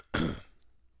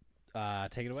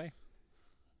Take it away.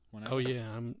 Whenever. Oh, yeah,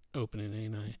 I'm opening,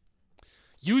 ain't I?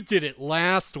 You did it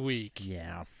last week.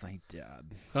 Yes, I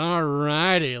did. All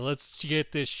righty, let's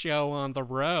get this show on the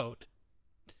road.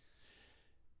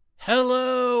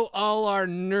 Hello, all our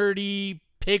nerdy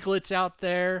piglets out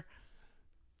there.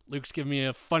 Luke's giving me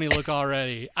a funny look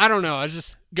already. I don't know. I was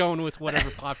just going with whatever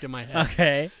popped in my head.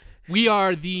 Okay. We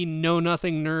are the Know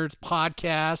Nothing Nerds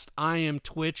podcast. I am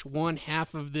Twitch, one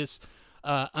half of this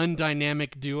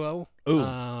undynamic duo.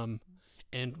 Ooh.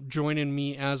 And joining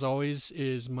me, as always,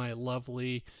 is my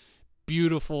lovely,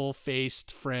 beautiful-faced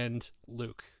friend,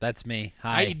 Luke. That's me.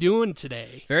 Hi. How you doing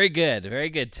today? Very good. Very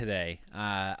good today.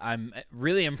 I'm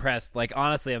really impressed. Like,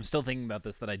 honestly, I'm still thinking about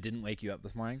this, that I didn't wake you up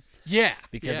this morning. Yeah.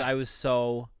 Because yeah. I was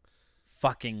so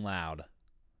fucking loud.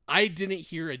 I didn't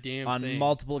hear a damn on thing.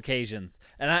 multiple occasions.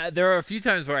 And there are a few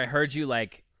times where I heard you,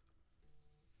 like,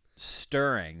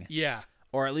 stirring. Yeah.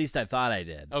 Or at least I thought I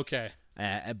did. Okay.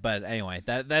 But anyway,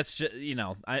 that's just,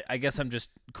 I guess I'm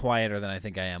just quieter than I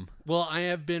think I am. Well, I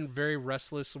have been very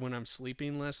restless when I'm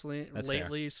sleeping That's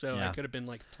lately, fair. so Yeah. I could have been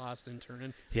like tossed and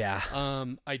turning. Yeah.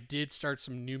 I did start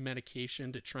some new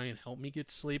medication to try and help me get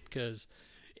to sleep because,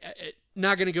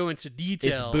 not going to go into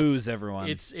details. It's booze, everyone.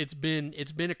 It's been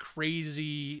a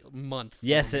crazy month. For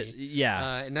Yes, me.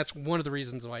 yeah. And that's one of the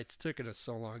reasons why it's taken us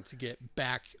so long to get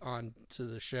back onto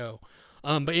the show.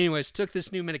 But anyways, took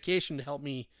this new medication to help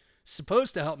me.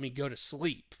 Supposed to help me go to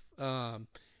sleep,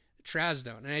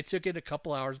 trazodone, and I took it a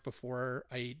couple hours before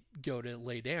I go to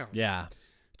lay down. Yeah.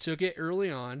 Took it early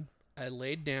on. I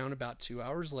laid down about 2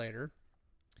 hours later.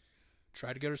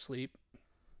 Tried to go to sleep.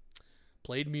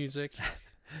 Played music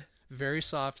very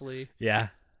softly. Yeah.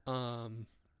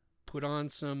 Put on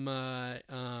some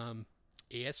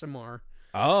ASMR.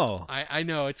 Oh. I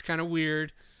know it's kind of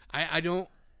weird. I don't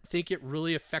think it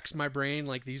really affects my brain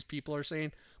like these people are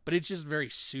saying. But it's just very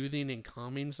soothing and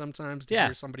calming sometimes to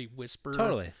hear somebody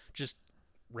whisper just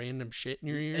random shit in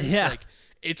your ears. Yeah. Like,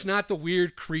 it's not the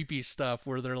weird, creepy stuff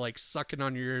where they're like sucking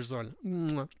on your ears on.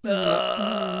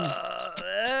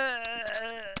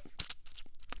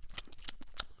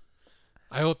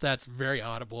 I hope that's very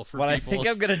audible for what people. I think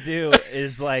I'm going to do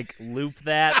is like loop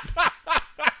that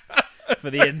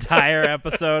for the entire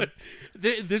episode.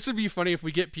 This would be funny if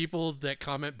we get people that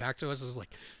comment back to us as like,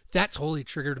 that totally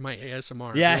triggered my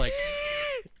ASMR. Yeah. We're like,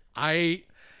 I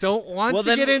don't want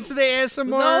to get into the ASMR.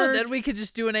 No, then we could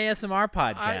just do an ASMR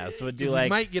podcast. We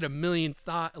might get a million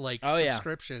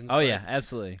subscriptions. Oh yeah,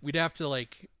 absolutely. We'd have to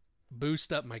like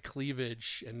boost up my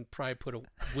cleavage and probably put a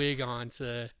wig on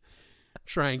to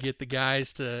try and get the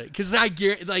guys to. Because I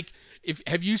get like,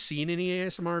 have you seen any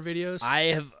ASMR videos?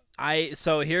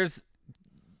 So here's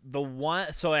the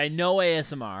one. So I know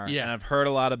ASMR. Yeah. And I've heard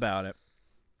a lot about it.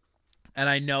 And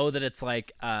I know that it's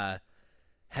like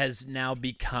has now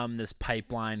become this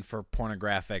pipeline for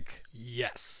pornographic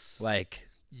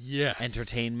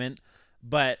entertainment.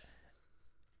 But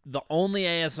the only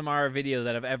ASMR video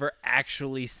that I've ever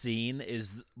actually seen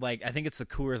is like, I think it's the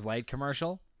Coors Light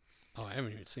commercial. Oh, I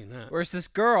haven't even seen that. Where it's this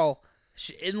girl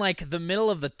in like the middle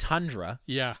of the tundra.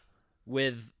 Yeah.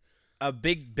 With a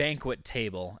big banquet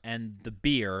table and the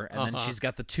beer, and then she's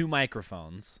got the two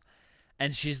microphones,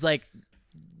 and she's like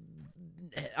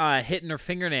hitting her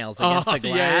fingernails against the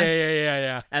glass.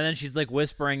 Yeah. And then she's like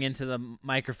whispering into the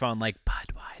microphone like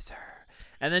Budweiser.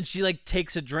 And then she like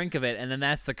takes a drink of it, and then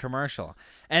that's the commercial.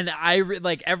 And I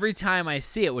like every time I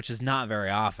see it, which is not very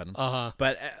often,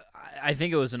 but I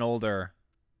think it was an older,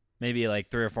 maybe like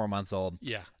 3 or 4 months old.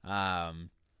 Yeah.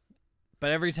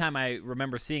 But every time I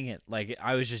remember seeing it, like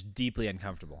I was just deeply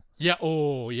uncomfortable. Yeah.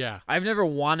 Oh, yeah. I've never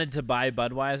wanted to buy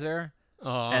Budweiser,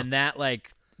 and that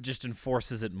like just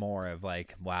enforces it more of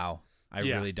like, wow, I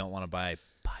really don't want to buy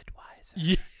Budweiser.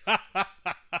 Yeah.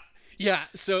 Yeah.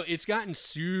 So it's gotten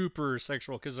super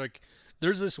sexual because like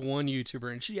there's this one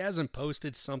YouTuber and she hasn't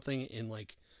posted something in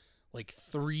like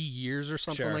 3 years or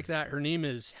something like that. Her name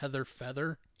is Heather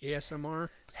Feather ASMR.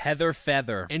 Heather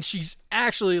Feather. And she's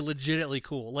actually legitimately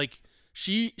cool. Like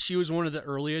she was one of the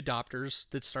early adopters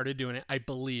that started doing it, I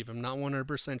believe. I'm not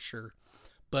 100% sure.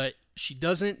 But she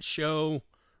doesn't show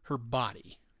her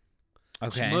body.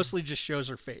 Okay. She mostly just shows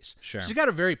her face. Sure. She's got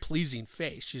a very pleasing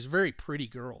face. She's a very pretty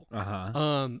girl.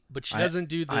 But she doesn't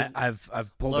do the I've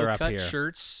pulled her up low-cut here.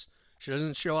 shirts. She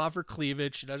doesn't show off her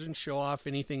cleavage. She doesn't show off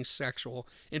anything sexual.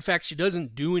 In fact, she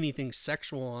doesn't do anything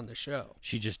sexual on the show.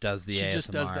 She just does the ASMR. She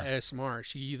just does the ASMR.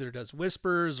 She either does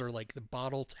whispers or like the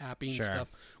bottle tapping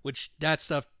stuff, which that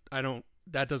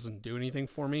doesn't do anything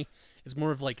for me. It's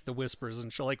more of like the whispers,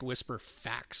 and she'll like whisper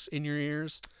facts in your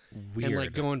ears. Weird. And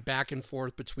like going back and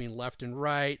forth between left and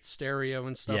right, stereo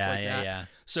and stuff like that. Yeah.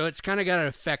 So it's kind of got an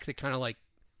effect that kind of like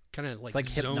kind of like, like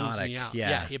zones hypnotic, me out.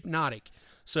 yeah. Hypnotic.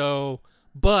 So,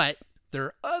 but there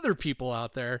are other people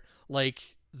out there,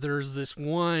 like there's this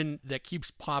one that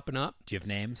keeps popping up. Do you have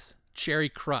names? Cherry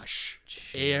Crush.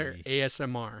 Cherry.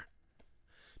 ASMR.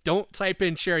 Don't type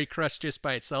in Cherry Crush just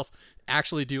by itself.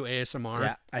 Actually do ASMR.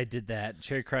 Yeah, I did that.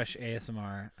 Cherry Crush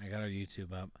ASMR. I got our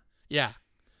YouTube up. Yeah.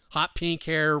 Hot pink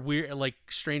hair, weird, like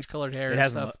strange colored hair and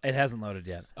stuff. It hasn't loaded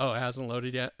yet. Oh, it hasn't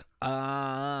loaded yet?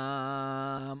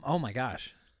 Oh my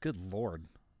gosh. Good Lord.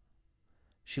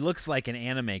 She looks like an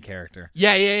anime character.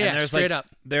 Yeah. And there's Straight up.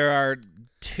 There are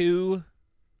two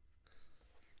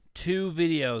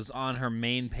videos on her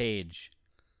main page.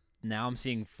 Now I'm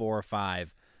seeing 4 or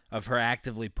 5 of her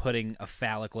actively putting a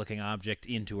phallic-looking object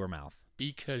into her mouth.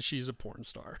 Because she's a porn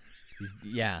star.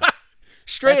 Yeah.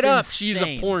 Straight That's up, she's a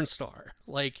insane. porn star.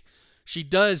 Like, she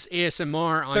does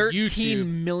ASMR on 13 YouTube.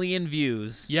 million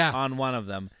views on one of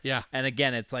them. Yeah. And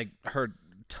again, it's like her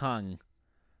tongue.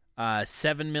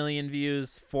 7 million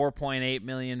views, 4.8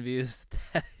 million views.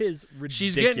 That is ridiculous.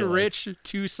 She's getting rich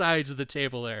 2 sides of the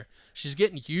table there. She's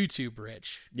getting YouTube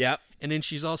rich. Yep. And then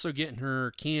she's also getting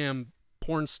her cam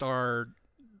porn star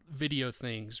video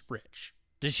things rich.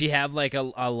 Does she have like a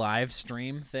live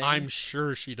stream thing? I'm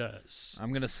sure she does.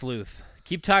 I'm gonna sleuth.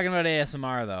 Keep talking about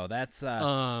ASMR though. That's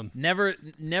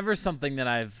never something that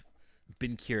I've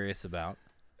been curious about.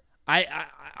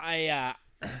 I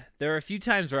there are a few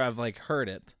times where I've like heard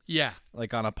it. Yeah.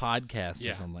 Like on a podcast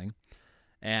or something,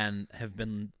 and have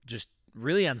been just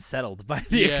really unsettled by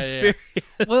the experience. Yeah.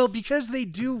 Well, because they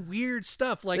do weird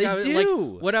stuff. Like They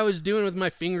do. Like what I was doing with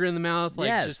my finger in the mouth, like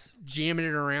Yes. just jamming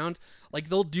it around. Like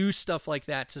they'll do stuff like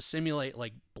that to simulate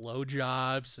like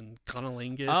blowjobs and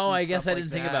cunnilingus. Oh, and I guess stuff I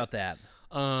didn't think about that.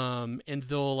 And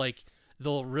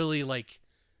they'll really like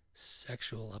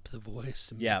sexual up the voice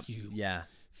to make you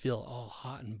feel all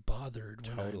hot and bothered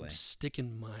when I'm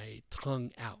sticking my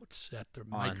tongue out at the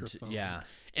microphone.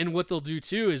 And what they'll do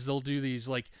too is they'll do these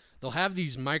like they'll have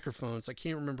these microphones. I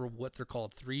can't remember what they're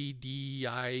called,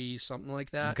 3DI something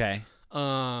like that. Okay.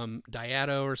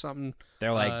 Diato or something.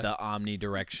 They're like the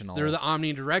omnidirectional. They're the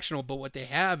omnidirectional, but what they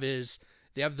have is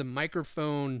they have the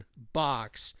microphone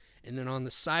box, and then on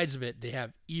the sides of it they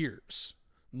have ears,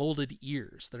 molded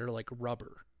ears that are like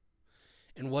rubber.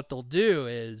 And what they'll do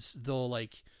is they'll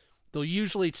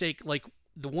usually take like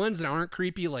the ones that aren't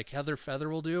creepy, like Heather Feather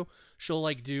will do. She'll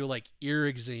like do like ear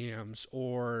exams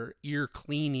or ear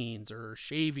cleanings or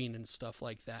shaving and stuff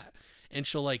like that. And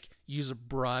she'll like use a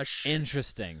brush.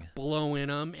 Interesting. Blow in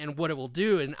them. And what it will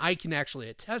do, and I can actually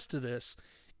attest to this,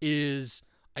 is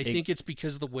I think it's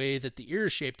because of the way that the ear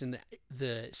is shaped and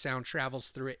the sound travels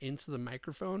through it into the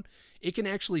microphone. It can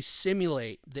actually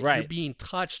simulate that you're being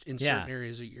touched in certain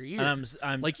areas of your ear. And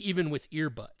I'm like even with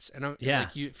earbuds. And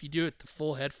like if you do it the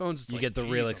full headphones, it's you like, get the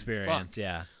real experience.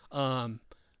 Yeah.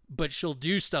 But she'll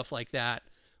do stuff like that.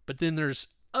 But then there's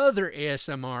other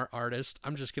ASMR artists.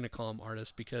 I'm just going to call them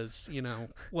artists because,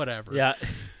 whatever. Yeah.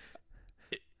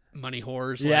 Money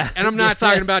whores. Yeah. And I'm not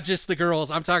talking about just the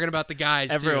girls. I'm talking about the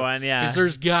guys Everyone, too. yeah. Because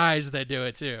there's guys that do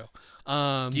it too.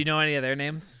 Do you know any of their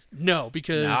names? No,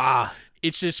 because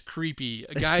it's just creepy.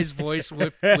 A guy's voice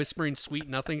whispering sweet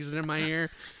nothings in my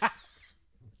ear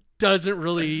doesn't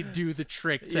really do the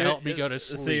trick to help me go to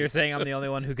sleep. So you're saying I'm the only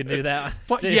one who can do that?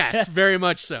 Yes, very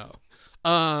much so.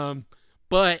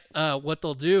 But what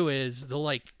they'll do is they'll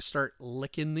like start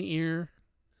licking the ear,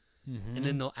 and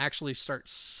then they'll actually start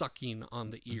sucking on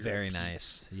the ear. Very piece.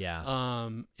 nice. Yeah.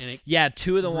 And it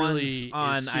two of the really ones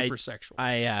on is super sexual.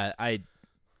 I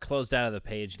closed out of the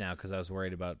page now because I was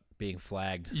worried about being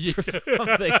flagged for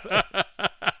something.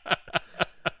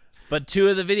 But 2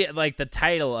 of the video, like the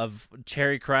title of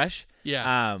Cherry Crush, it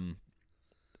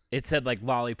said like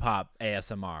Lollipop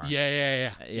ASMR.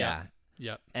 Yeah.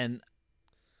 And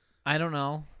I don't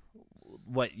know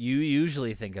what you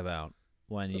usually think about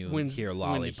when you hear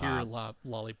lollipop. When you hear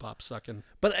lollipop sucking.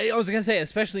 But I was gonna say,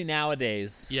 especially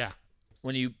nowadays. Yeah.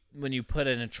 When you put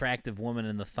an attractive woman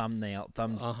in the thumbnail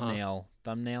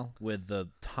with the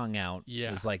tongue out,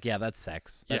 it's like, that's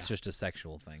sex. That's just a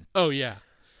sexual thing. Oh yeah.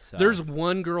 So. There's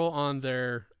one girl on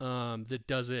there that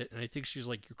does it, and I think she's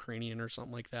like Ukrainian or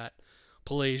something like that.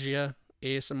 Pelagia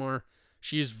ASMR.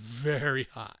 She is very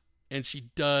hot, and she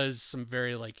does some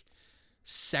very like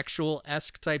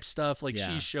sexual-esque type stuff. Like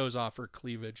she shows off her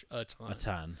cleavage a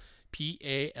ton.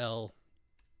 Pelagia.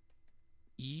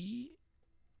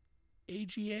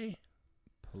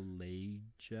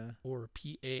 Pelagia. Or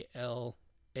Pela.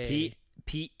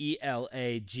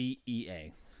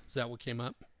 Pelagea. Is that what came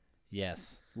up?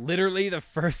 Yes. Literally, the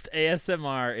first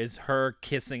ASMR is her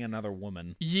kissing another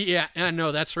woman. Yeah, and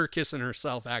no, that's her kissing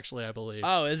herself, actually, I believe.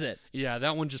 Oh, is it? Yeah,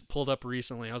 that one just pulled up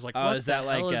recently. I was like, Oh, what is the that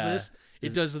hell like, is this?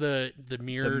 It does the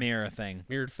mirrored, The mirror thing.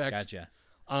 mirrored effect. Gotcha.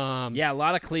 Yeah. Yeah, a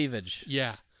lot of cleavage.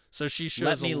 Yeah. So she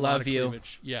shows Let me a lot love of you.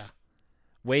 cleavage. Yeah.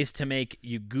 Ways to make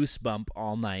you goosebump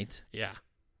all night. Yeah.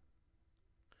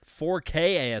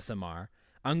 4K ASMR.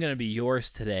 I'm going to be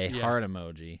yours today. Yeah. Heart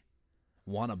emoji.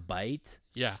 Want a bite?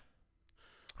 Yeah.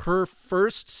 Her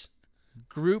first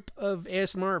group of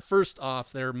ASMR, first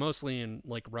off, they're mostly in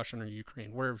like Russian or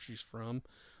Ukraine, wherever she's from.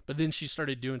 But then she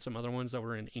started doing some other ones that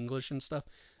were in English and stuff.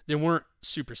 They weren't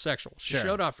super sexual. She Sure.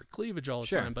 showed off her cleavage all the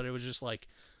Sure. time, but it was just like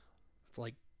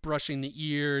brushing the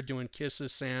ear, doing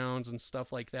kisses sounds and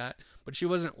stuff like that. But she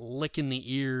wasn't licking the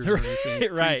ears or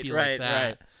anything Right, creepy right, like that.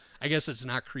 right. I guess it's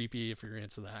not creepy if you're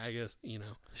into that. I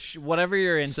guess, Whatever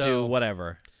you're into, So-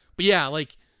 whatever. But yeah,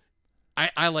 like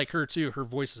I like her too. Her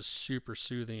voice is super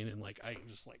soothing, and like I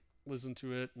just like listen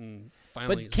to it and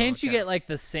finally. But can't you zonk get out. like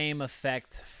the same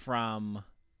effect from,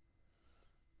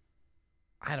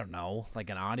 I don't know,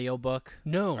 like an audiobook?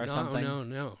 no, or no, something? no,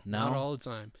 No? not all the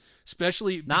time.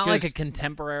 Especially Not because, like a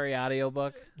contemporary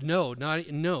audiobook? no,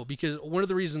 because one of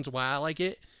the reasons why I like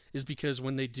it is because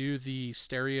when they do the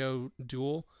stereo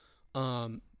dual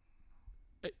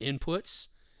inputs,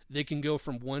 they can go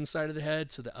from one side of the head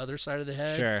to the other side of the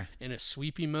head Sure. in a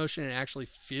sweeping motion. It actually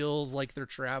feels like they're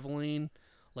traveling.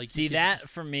 Like See, you could- that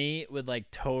for me would like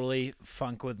totally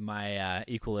funk with my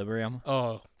equilibrium.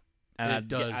 Oh, And it I'd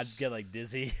does. get like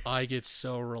dizzy. I get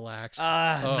so relaxed. Oh,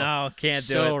 No, can't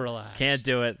do so it. relaxed. Can't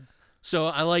do it. So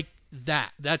I like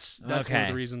that. That's one of Okay.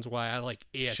 the reasons why I like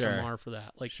ASMR for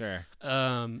that. Like, Sure.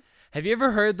 um, Have you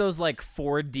ever heard those like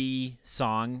 4D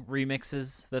song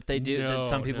remixes that they do that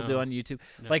some people do No. on YouTube?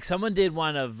 No. Like someone did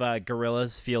one of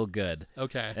Gorillaz Feel Good.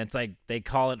 okay, And it's like they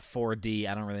call it 4D.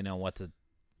 I don't really know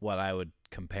what I would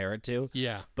compare it to,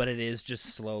 yeah, but it is just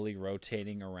slowly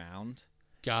rotating around.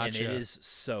 gotcha. And it is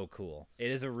so cool.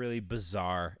 It is a really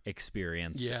bizarre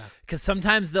experience. Yeah, Because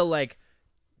sometimes they'll like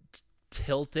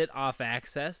tilt it off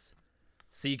axis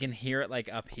so you can hear it like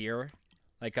up here,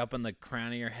 like up in the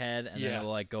crown of your head, and then Yeah.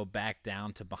 it'll like go back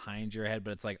down to behind your head,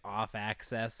 but it's like off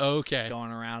axis okay.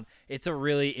 going around. It's a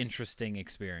really interesting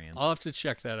experience. I'll have to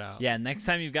check that out. Yeah, next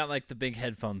time you've got like the big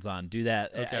headphones on, do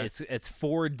that. Okay. It's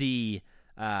 4D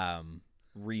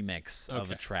remix of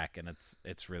a Okay. track, and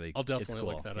it's really I'll definitely it's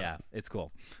cool. look that up. Yeah, it's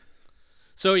cool.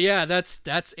 So yeah, that's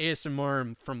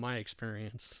ASMR from my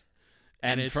experience.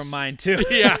 And it's- from mine too.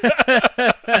 Yeah.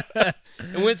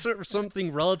 It went for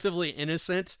something relatively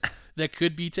innocent that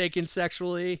could be taken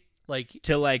sexually, like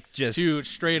to like just to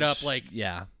straight up like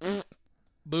yeah.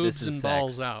 boobs This is and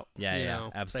balls sex. out. Yeah, you yeah,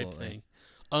 know, absolutely.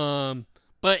 Type thing.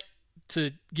 But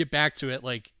to get back to it,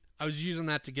 like I was using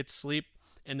that to get to sleep,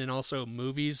 and then also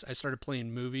movies. I started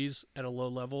playing movies at a low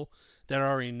level that I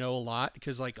already know a lot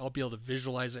because like I'll be able to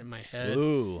visualize it in my head,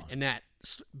 Ooh. and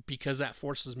because that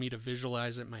forces me to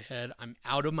visualize it in my head. I'm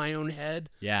out of my own head.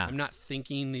 Yeah. I'm not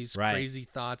thinking these Right. crazy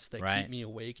thoughts that Right. keep me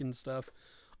awake and stuff.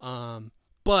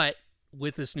 But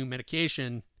with this new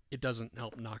medication, it doesn't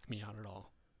help knock me out at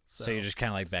all. So you're just kind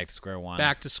of like back to square one.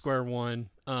 back to square one,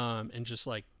 and just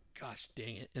like, gosh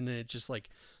dang it. And then it just like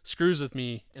screws with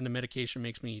me, and the medication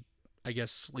makes me, I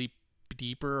guess, sleep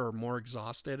deeper or more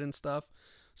exhausted and stuff.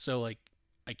 So like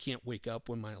I can't wake up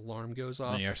when my alarm goes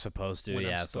off. when you're supposed to, when I'm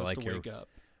yeah. So supposed like to your wake up.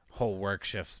 whole work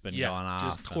shift's been going off.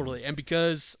 just totally. And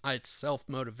because it's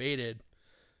self-motivated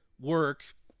work,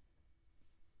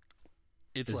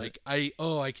 it's Is like I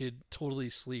could totally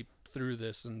sleep through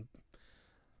this and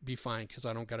be fine because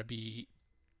I don't got to be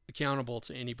accountable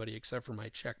to anybody except for my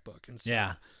checkbook and stuff.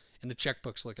 Yeah. And the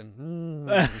checkbook's looking.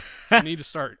 I need to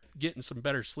start getting some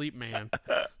better sleep, man.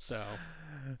 So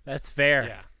That's fair.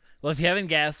 yeah, Well, if you haven't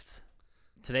guessed,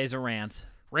 today's a rant.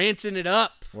 ranting it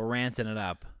up. We're ranting it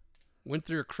up Went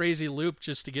through a crazy loop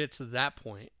just to get to that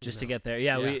point. just to get there.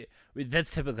 Yeah, Yeah. We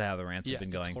that's typically how the rants Yeah, have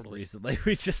been going totally. recently.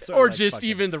 We just sort or of like just fucking-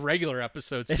 even the regular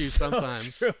episodes too. It's so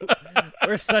Sometimes. true.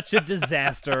 We're such a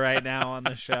disaster right now on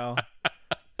the show.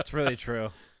 It's really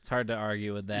true. It's hard to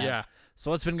argue with that. Yeah.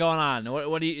 So what's been going on?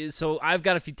 What do you? So I've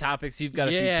got a few topics. You've got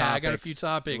a few topics. Yeah, I got a few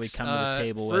topics. We come to the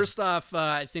table with. First off,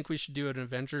 I think we should do an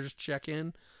Avengers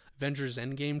check-in, Avengers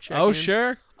Endgame check-in. Oh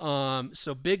sure.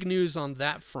 So big news on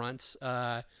that front.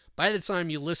 By the time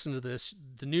you listen to this,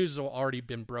 the news will already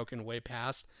been broken way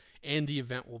past, and the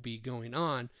event will be going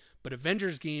on. But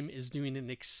Avengers Game is doing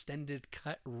an extended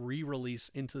cut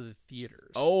re-release into the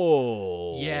theaters.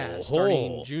 Oh. yeah,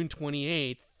 starting June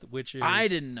 28th, which is I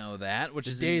didn't know that. Which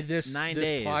the is day in this 9 this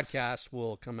days. podcast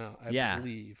will come out. I Yeah.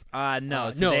 believe. No,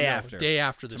 it's the day after. Day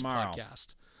after this Tomorrow.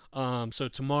 podcast. So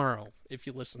tomorrow, if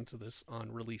you listen to this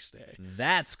on release day.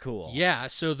 That's cool. Yeah,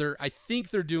 so I think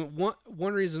they're doing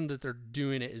one reason that they're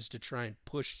doing it is to try and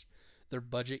push their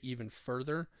budget even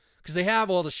further, because they have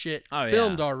all the shit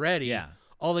filmed already. Yeah.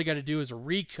 All they got to do is a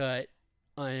recut,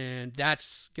 and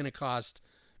that's going to cost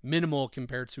minimal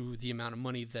compared to the amount of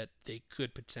money that they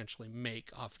could potentially make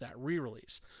off that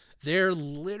re-release. They're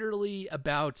literally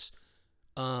about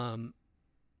 $40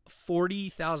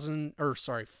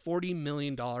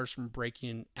 million from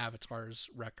breaking Avatar's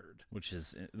record, which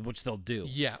they'll do.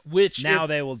 Yeah, which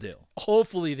they will do.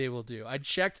 Hopefully they will do. I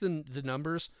checked the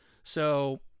numbers.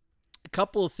 So a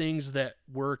couple of things that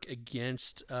work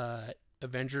against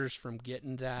Avengers from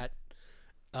getting that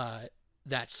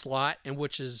slot, and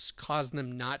which has caused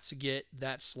them not to get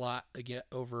that slot again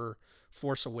over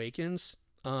Force Awakens,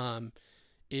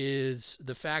 is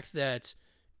the fact that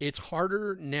it's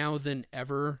harder now than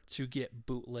ever to get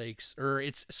bootlegs, or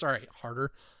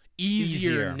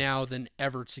easier now than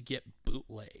ever to get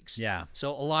bootlegs. Yeah.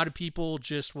 So a lot of people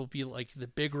just will be like, the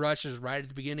big rush is right at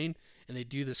the beginning, and they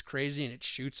do this crazy, and it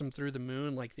shoots them through the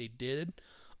moon like they did.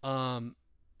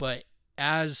 But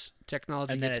as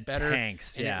technology gets better,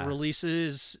 tanks, and it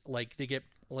releases,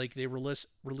 they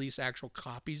release actual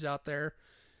copies out there,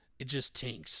 it just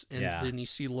tanks, and then you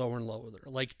see lower and lower.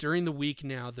 Like during the week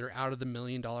now, they're out of the $1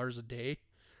 million a day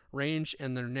range,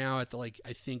 and they're now at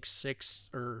I think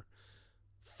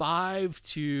 $500,000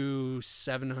 to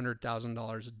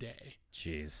 $700,000 a day.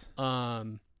 Jeez.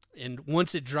 And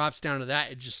once it drops down to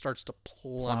that, it just starts to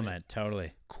plummet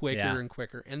totally quicker and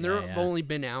quicker. And they've only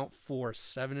been out for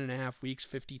 7.5 weeks,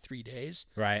 53 days.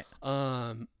 Right.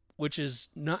 Which is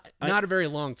not a very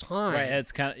long time. Right.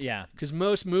 It's kind of, because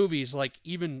most movies,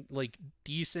 even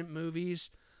decent movies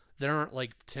that aren't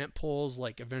like tent poles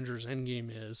like Avengers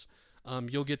Endgame is,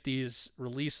 you'll get these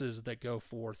releases that go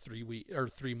for 3 weeks or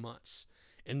 3 months,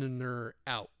 and then they're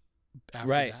out after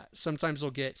that. Sometimes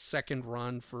they'll get second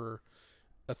run for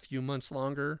a few months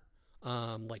longer.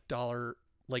 Like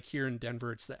here in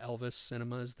Denver, it's the Elvis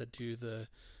Cinemas that do the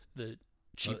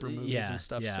cheaper movies and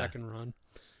stuff, second run.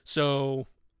 So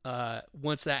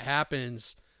once that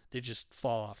happens, they just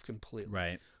fall off completely.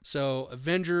 Right. So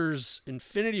Avengers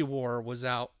Infinity War was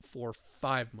out for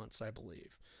 5 months, I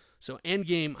believe. So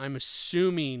Endgame, I'm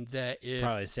assuming that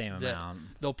probably the same amount.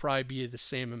 They'll probably be the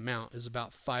same amount, is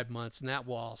about 5 months, and that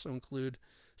will also include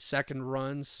second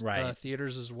runs,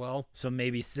 theaters as well. So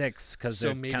maybe 6, because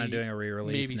they're kind of doing a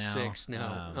re-release maybe now. 6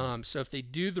 now. So if they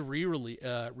do the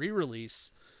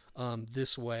re-release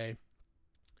this way,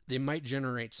 they might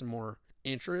generate some more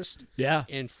interest. Yeah.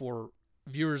 And for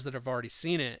viewers that have already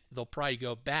seen it, they'll probably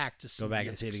go back and see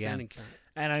it again.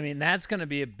 And I mean, that's going to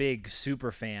be a big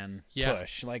super fan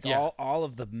push. All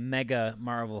of the mega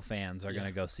Marvel fans are going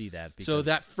to go see that. So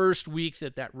that first week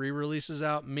that re-release is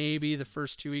out, maybe the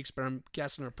first 2 weeks, but I'm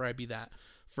guessing it'll probably be that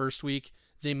first week.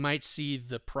 They might see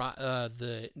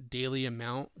the daily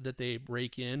amount that they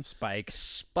rake in spike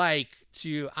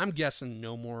to, I'm guessing,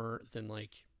 no more than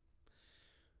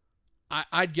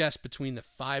I'd guess between the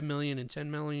 $5 million and $10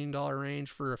 million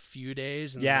range for a few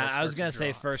days. And I was gonna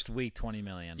say first week $20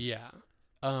 million. Yeah,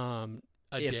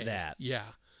 if day. that. Yeah,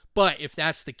 but if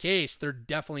that's the case, they're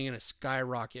definitely gonna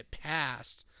skyrocket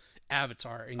past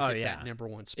Avatar and get that number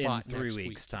one spot in 3 next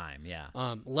weeks' time. Yeah,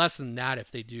 less than that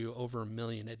if they do over $1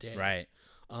 million a day. Right.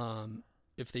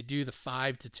 If they do the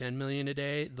 5 to 10 million a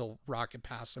day, they'll rocket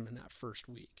past them in that first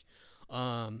week.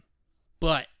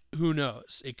 But who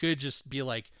knows? It could just be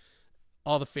like,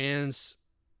 all the fans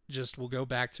just will go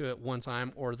back to it one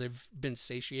time, or they've been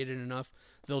satiated enough,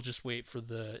 they'll just wait for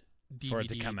the DVD for it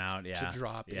to come out, to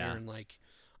drop here in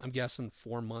I'm guessing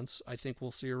 4 months. I think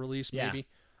we'll see a release maybe.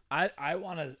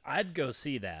 I'd go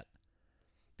see that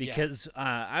because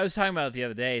I was talking about it the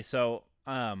other day. So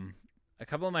a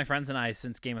couple of my friends and I,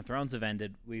 since Game of Thrones have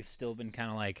ended, we've still been kind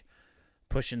of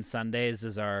pushing Sundays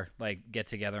as our get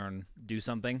together and do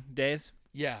something days.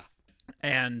 Yeah.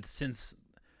 And since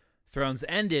Thrones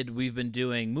ended, we've been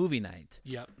doing movie night.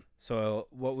 Yep. So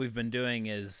what we've been doing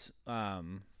is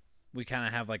we kind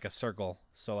of have a circle.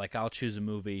 So I'll choose a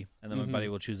movie, and then my buddy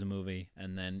will choose a movie,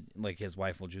 and then his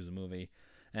wife will choose a movie,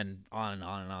 and on and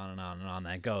on and on and on and on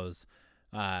that goes.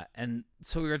 And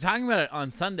so we were talking about it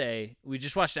on Sunday. We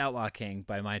just watched Outlaw King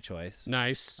by My Choice.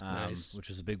 Nice. Which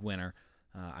was a big winner.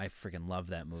 I freaking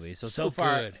love that movie. So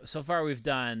far we've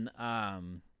done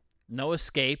No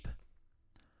Escape.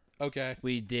 Okay.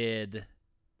 We did.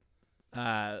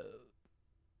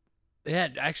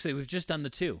 Actually, we've just done the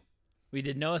 2. We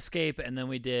did No Escape, and then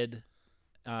we did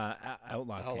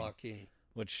Outlaw King,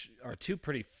 which are 2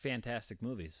 pretty fantastic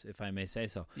movies, if I may say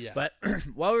so. Yeah. But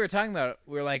while we were talking about it,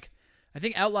 we were like, I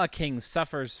think Outlaw King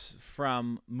suffers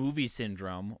from movie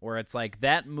syndrome, where it's like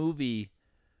that movie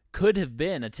could have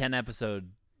been a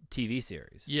 10-episode TV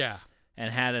series. Yeah.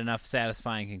 And had enough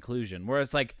satisfying conclusion.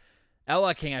 Whereas, like,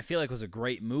 Outlaw King, I feel like was a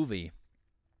great movie,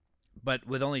 but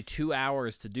with only 2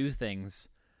 hours to do things,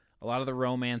 a lot of the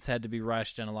romance had to be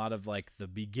rushed, and a lot of, like, the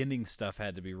beginning stuff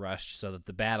had to be rushed so that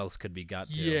the battles could be got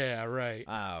to. Yeah, right.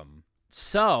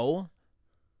 So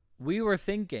we were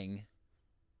thinking,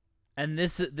 and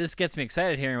this gets me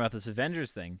excited hearing about this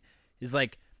Avengers thing, is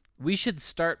like we should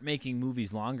start making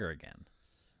movies longer again.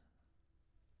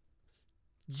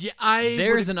 Yeah,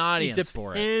 there's an audience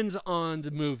for it. Depends on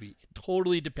the movie. It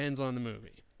totally depends on the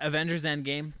movie. Avengers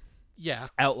Endgame. Yeah.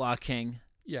 Outlaw King.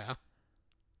 Yeah.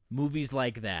 Movies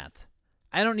like that.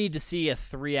 I don't need to see a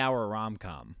 3-hour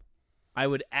rom-com. I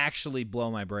would actually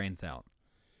blow my brains out.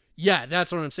 Yeah,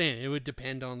 that's what I'm saying. It would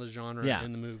depend on the genre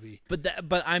in the movie.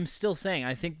 But I'm still saying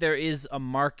I think there is a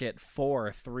market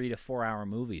for 3 to 4 hour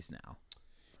movies now.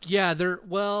 Yeah,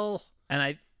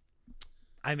 and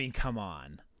I mean, come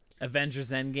on.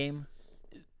 Avengers Endgame,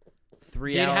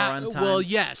 3-hour runtime. Well,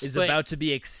 yes, is about to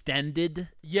be extended.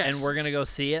 Yes, and we're gonna go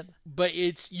see it. But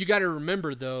you got to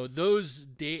remember though,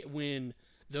 when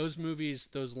those movies,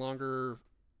 those longer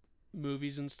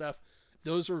movies and stuff,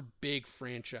 those were big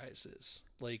franchises,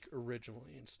 like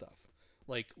originally and stuff,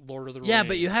 like Lord of the Rings. Yeah,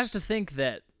 but you have to think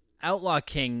that Outlaw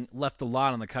King left a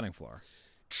lot on the cutting floor.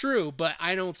 True, but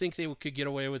I don't think they could get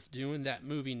away with doing that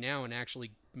movie now and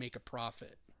actually make a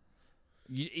profit.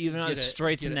 Even though it's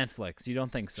straight to Netflix, you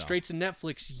don't think so? Straight to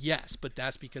Netflix, yes, but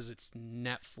that's because it's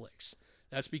Netflix.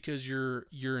 That's because you're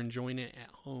enjoying it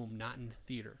at home, not in the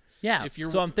theater. Yeah,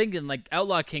 so I'm thinking like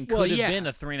Outlaw King could have been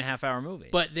a 3.5 hour movie,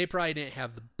 but they probably didn't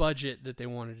have the budget that they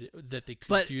wanted that they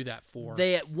could do that for.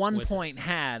 They at one point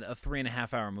had a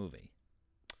 3.5 hour movie.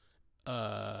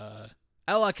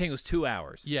 Outlaw King was 2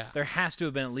 hours. Yeah, there has to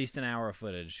have been at least an hour of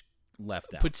footage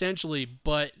left out. Potentially,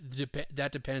 but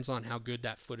that depends on how good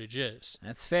that footage is.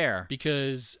 That's fair.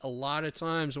 Because a lot of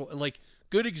times, like,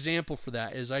 good example for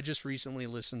that is I just recently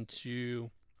listened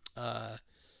to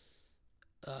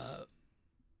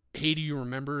Hey Do You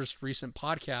Remember's recent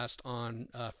podcast on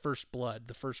First Blood,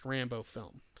 the first Rambo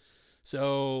film.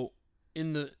 So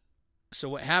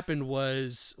what happened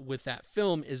was with that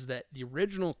film is that the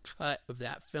original cut of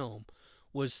that film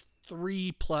was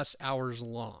 3+ hours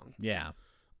long. Yeah.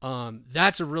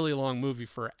 That's a really long movie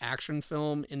for an action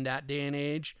film in that day and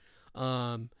age,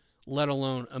 let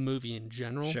alone a movie in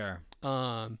general. Sure.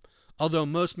 Although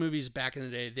most movies back in the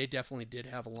day, they definitely did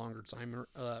have a longer time,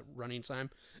 running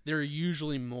time. They're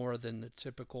usually more than the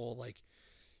typical, like,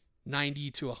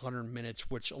 90 to 100 minutes,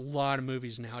 which a lot of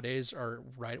movies nowadays are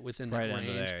right within that range.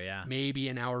 Under there, yeah. Maybe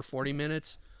an hour, 40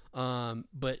 minutes.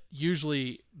 But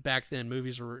usually back then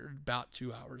movies were about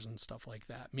 2 hours and stuff like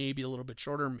that. Maybe a little bit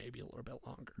shorter, maybe a little bit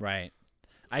longer. Right.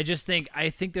 I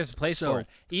think there's a place for it,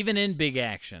 even in big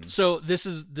action. So this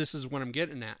is what I'm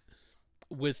getting at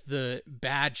with the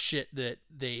bad shit that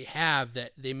they have,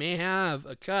 that they may have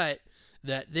a cut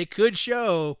that they could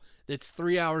show that's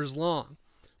 3 hours long.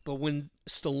 But when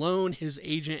Stallone, his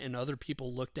agent, and other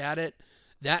people looked at it,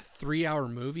 that 3-hour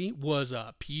movie was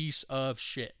a piece of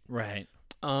shit. Right.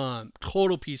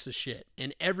 Total piece of shit.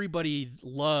 And everybody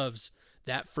loves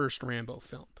that first Rambo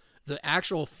film. The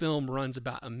actual film runs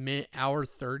about a minute, hour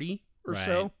 30 or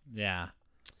so. Yeah.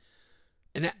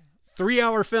 And that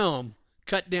 3-hour film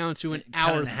cut down to an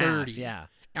hour 30. Yeah.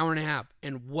 Hour and a half.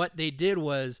 And what they did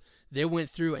was they went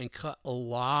through and cut a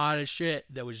lot of shit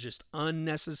that was just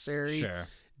unnecessary. Sure.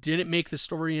 Didn't make the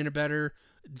story any better.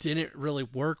 Didn't really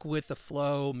work with the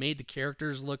flow. Made the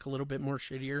characters look a little bit more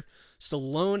shittier.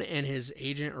 Stallone and his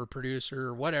agent or producer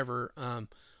or whatever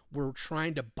were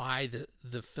trying to buy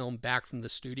the film back from the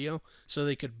studio so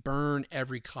they could burn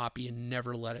every copy and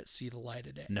never let it see the light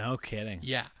of day. No kidding.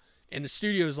 Yeah. And the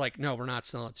studio is like, no, we're not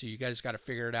selling it to you. You guys got to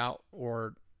figure it out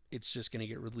or it's just going to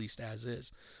get released as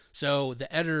is. So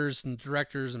the editors and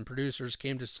directors and producers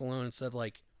came to Stallone and said,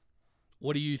 like,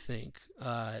 what do you think?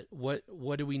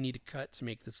 What do we need to cut to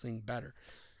make this thing better?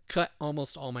 Cut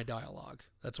almost all my dialogue.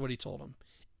 That's what he told him.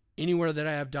 Anywhere that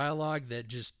I have dialogue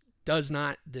that is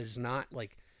not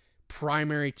like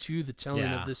primary to the telling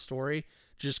of this story,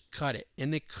 just cut it.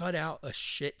 And they cut out a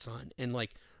shit ton. And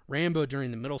like Rambo during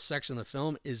the middle section of the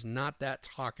film is not that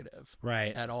talkative,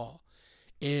 right, at all.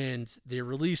 And they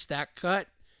released that cut,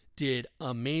 did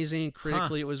amazing.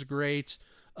 Critically, it was great.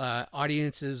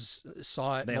 Audiences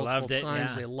saw it multiple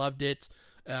times. They loved it.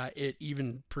 It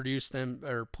even pushed them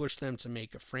to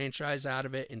make a franchise out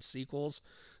of it and sequels.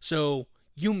 So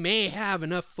you may have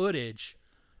enough footage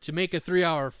to make a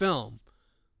 3-hour film,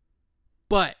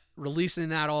 but releasing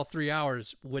that all 3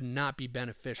 hours would not be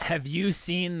beneficial. Have you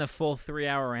seen the full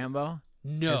 3-hour Rambo?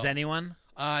 No. Has anyone?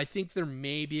 I think there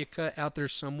may be a cut out there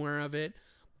somewhere of it,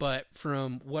 but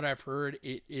from what I've heard,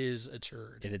 it is a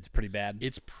turd. It's pretty bad.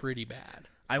 It's pretty bad.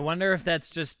 I wonder if that's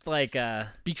just like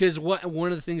because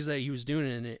one of the things that he was doing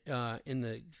in it in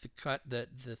the cut, the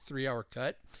 3-hour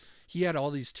cut, he had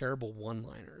all these terrible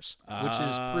one-liners, which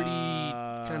is pretty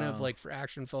kind of like for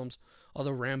action films.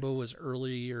 Although Rambo was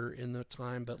earlier in the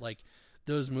time, but like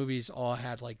those movies all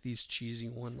had like these cheesy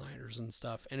one-liners and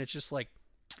stuff, and it's just like.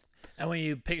 And when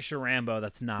you picture Rambo,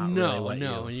 that's not really what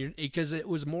and because it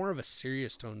was more of a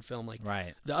serious tone film. Like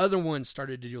right. The other one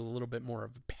started to do a little bit more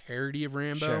of a parody of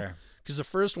Rambo. Sure. Because the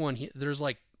first one, he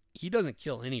doesn't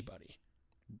kill anybody.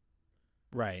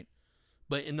 Right.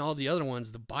 But in all the other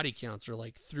ones, the body counts are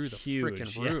like through the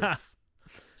freaking roof. Yeah.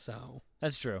 So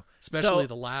that's true. Especially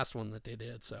the last one that they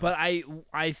did. So, but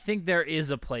I think there is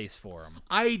a place for them.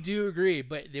 I do agree,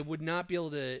 but they would not be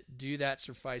able to do that.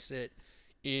 Suffice it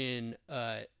in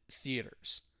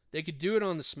theaters. They could do it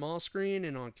on the small screen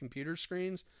and on computer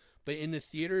screens, but in the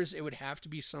theaters, it would have to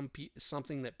be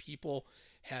something that people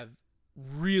have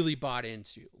really bought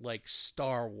into, like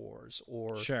Star Wars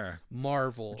or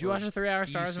Marvel. Would you watch a 3-hour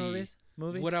Star Wars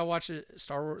movie? Would I watch a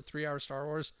 3-hour Star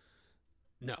Wars?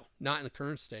 No, not in the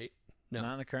current state. No,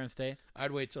 not in the current state.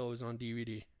 I'd wait till it was on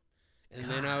DVD, and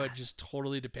then I would just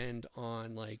totally depend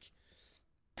on like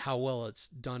how well it's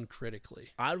done critically.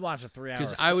 I'd watch a 3-hour.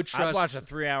 Because I would trust. I'd watch a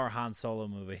 3-hour Han Solo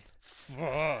movie.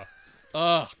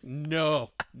 Oh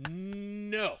no,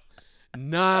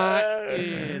 not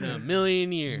in a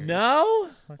million years. No.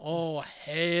 Oh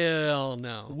hell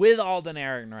no. With Alden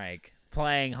Ehrenreich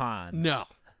playing Han. No.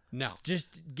 Just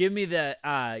give me the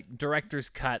director's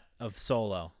cut of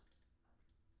Solo.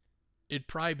 It'd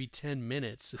probably be 10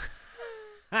 minutes.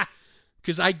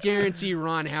 Because I guarantee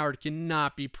Ron Howard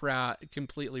cannot be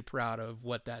completely proud of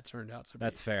what that turned out to be.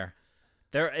 That's fair.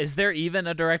 Is there even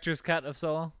a director's cut of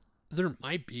Solo? There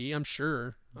might be. I'm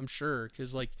sure.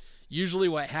 Because like usually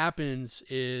what happens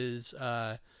is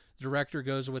director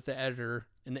goes with the editor,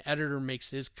 and the editor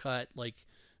makes his cut, like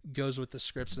goes with the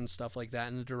scripts and stuff like that,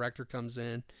 and the director comes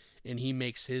in and he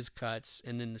makes his cuts,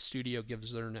 and then the studio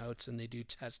gives their notes and they do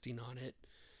testing on it,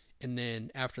 and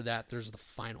then after that there's the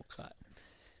final cut.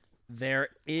 There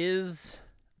is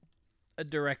a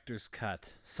director's cut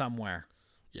somewhere.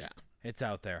 Yeah. It's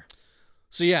out there.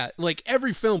 So yeah, like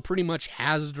every film pretty much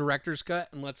has a director's cut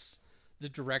unless the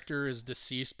director is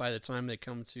deceased by the time they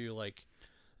come to like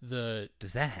the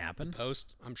Does that happen?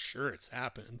 Post. I'm sure it's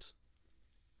happened.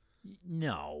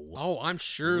 No. Oh, I'm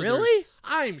sure. Really?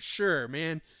 I'm sure,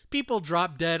 man. People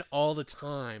drop dead all the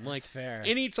time. That's like fair.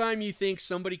 Anytime you think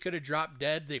somebody could have dropped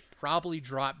dead, they probably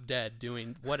dropped dead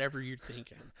doing whatever you're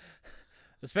thinking.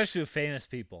 Especially with famous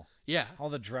people. Yeah. All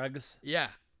the drugs. Yeah.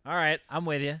 All right, I'm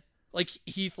with you. Like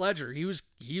Heath Ledger, he was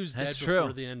dead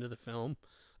before the end of the film.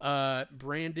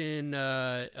 Brandon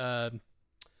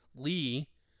Lee,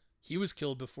 he was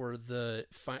killed before the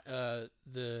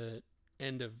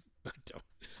end of.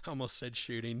 I almost said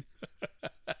shooting.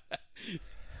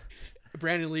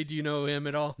 Brandon Lee, do you know him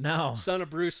at all? No. Son of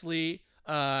Bruce Lee.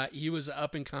 He was an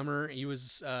up and comer. He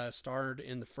was starred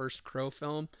in the first Crow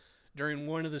film. During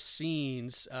one of the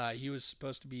scenes, he was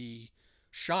supposed to be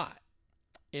shot.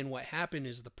 And what happened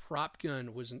is the prop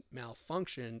gun wasn't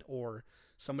malfunctioned, or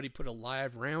somebody put a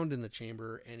live round in the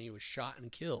chamber and he was shot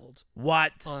and killed.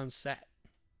 What? On set.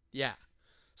 Yeah.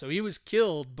 So he was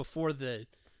killed before the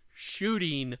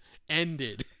shooting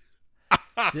ended.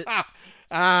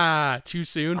 Too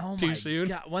soon. Oh Too my soon.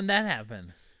 God. When that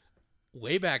happened?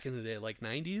 Way back in the day, like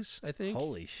 90s, I think.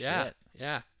 Holy shit.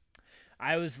 Yeah.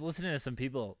 I was listening to some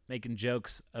people making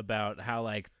jokes about how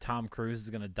like Tom Cruise is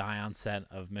going to die on set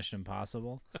of Mission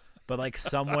Impossible, but like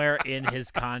somewhere in his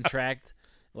contract,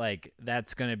 like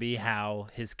that's going to be how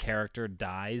his character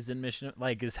dies in Mission,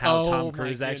 like is how Tom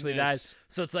Cruise actually dies.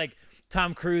 So it's like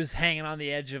Tom Cruise hanging on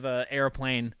the edge of an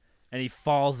airplane and he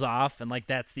falls off, and like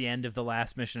that's the end of the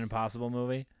last Mission Impossible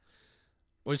movie.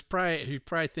 Well, he's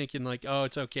probably thinking like, oh,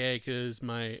 it's okay because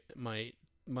my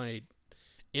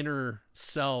inner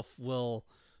self will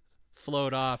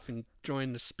float off and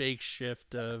join the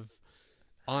spaceship of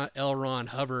L. Ron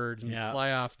Hubbard and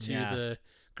fly off to the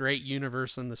great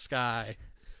universe in the sky.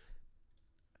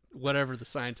 Whatever the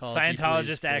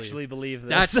Scientologists actually believe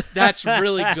this. That's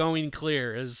really going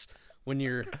clear is when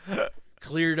you're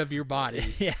cleared of your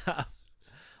body. Yeah.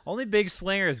 Only big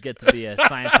swingers get to be a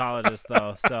Scientologist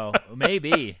though, so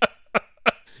maybe.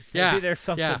 Maybe there's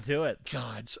something to it.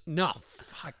 God, no,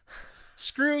 fuck.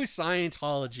 Screw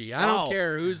Scientology. I don't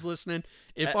care who's listening.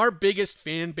 If our biggest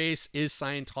fan base is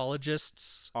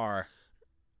Scientologists,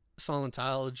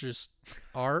 Scientologists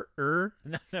No,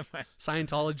 never mind. Don't worry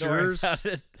Scientologers. about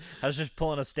it. I was just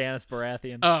pulling a Stannis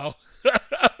Baratheon. Oh.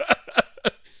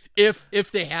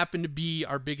 if they happen to be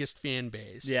our biggest fan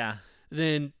base, yeah.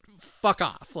 then fuck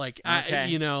off. Like,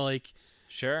 Okay. like,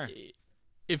 Sure.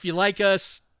 if you like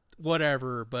us,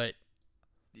 whatever, but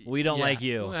We don't yeah, like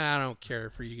you. I don't care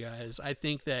for you guys. I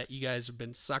think that you guys have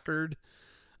been suckered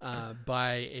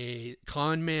by a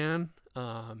con man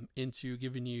into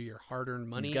giving you your hard-earned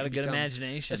money. He's got a and good become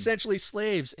imagination. essentially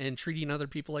slaves and treating other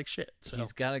people like shit. So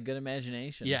He's got a good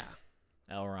imagination. yeah.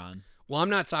 Elrond. Well, I'm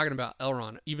not talking about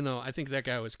Elrond, even though I think that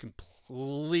guy was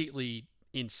completely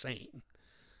insane.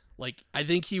 Like, I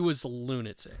think he was a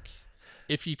lunatic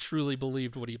if he truly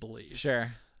believed what he believed.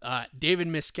 Sure. David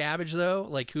Miscavige, though,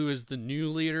 like, who is the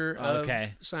new leader of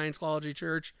Okay. Scientology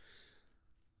Church,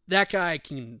 that guy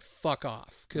can fuck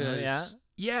off. Cause,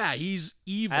 yeah, he's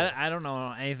evil. I don't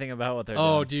know anything about what they're doing.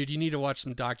 Oh, dude, you need to watch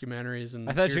some documentaries. And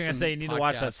I thought you hear were going to some say you need to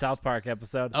watch that podcasts. South Park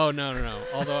episode. Oh, no.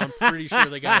 Although I'm pretty sure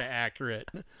they got it accurate.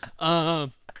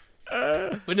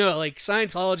 But no, like,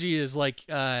 Scientology is like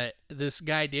this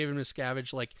guy, David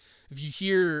Miscavige. Like, if you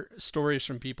hear stories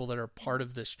from people that are part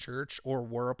of this church or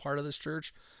were a part of this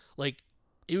church, like,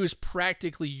 it was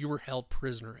practically you were held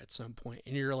prisoner at some point.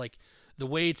 And you're like, the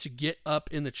way to get up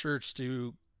in the church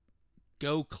to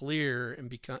go clear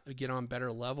and get on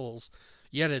better levels,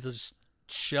 you had to just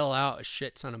shell out a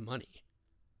shit ton of money.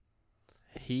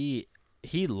 He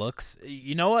looks.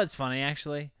 You know what's funny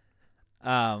actually?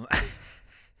 Oh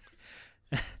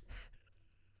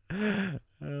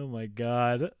my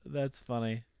god, that's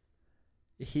funny.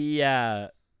 He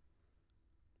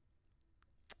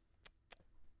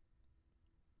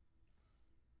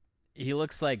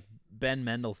looks like Ben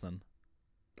Mendelsohn.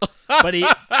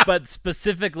 but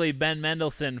specifically Ben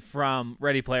Mendelsohn from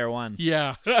Ready Player One.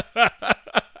 Yeah.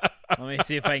 Let me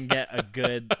see if I can get a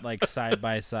good like side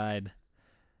by side.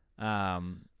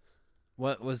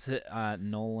 What was it?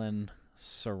 Nolan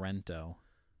Sorrento.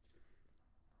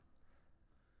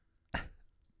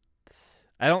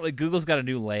 I don't. Google's got a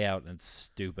new layout and it's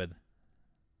stupid.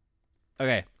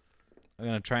 Okay, I'm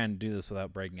gonna try and do this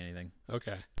without breaking anything.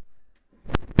 Okay.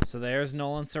 So there's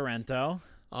Nolan Sorrento.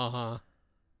 Uh-huh.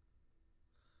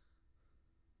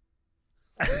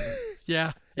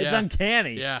 Yeah. It's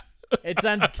uncanny. Yeah. It's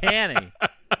uncanny.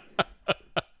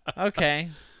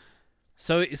 Okay.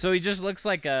 So he just looks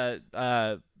like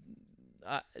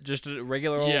just a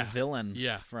regular old villain.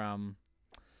 Yeah. From.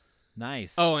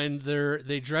 Nice. Oh, and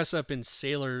they dress up in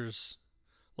sailors,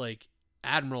 like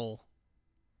admiral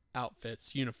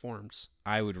outfits, uniforms.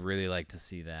 I would really like to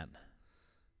see that.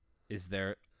 Is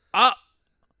there? Oh,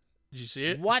 Did you see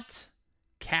it? what?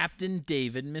 Captain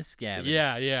David Miscavige.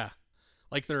 Yeah.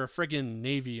 Like they're a friggin'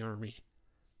 Navy army.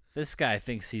 This guy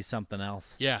thinks he's something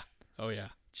else. Yeah. Oh yeah.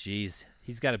 Jeez,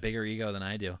 he's got a bigger ego than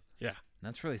I do. Yeah.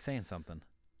 That's really saying something.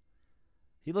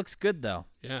 He looks good though.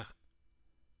 Yeah.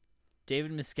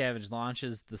 David Miscavige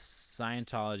launches the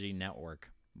Scientology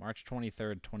Network, March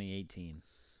 23rd, 2018.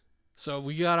 So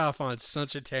we got off on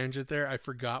such a tangent there. I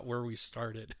forgot where we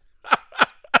started.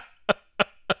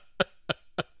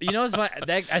 You know what's funny?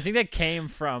 I think that came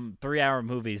from 3-hour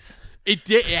movies. It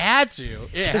did. It had to.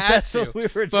 It had That's to. what we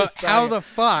were but just how talking- the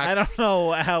fuck I don't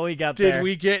know how we got did there.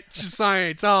 we get to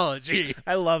Scientology?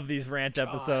 I love these rant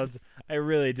episodes. I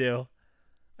really do.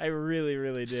 I really,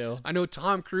 really do. I know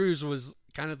Tom Cruise was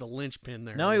kind of the linchpin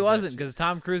there. No, he wasn't, because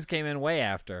Tom Cruise came in way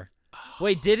after.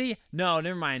 Wait, did he? No,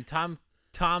 never mind. Tom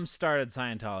started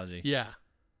Scientology. Yeah.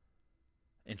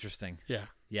 Interesting. Yeah.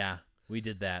 Yeah, we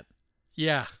did that.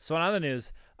 Yeah. So in other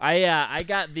news, I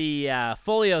got the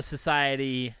Folio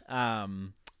Society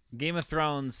Game of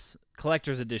Thrones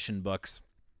Collector's Edition books,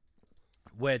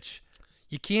 which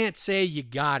You can't say you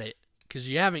got it because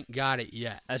you haven't got it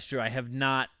yet. that's true. I have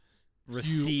not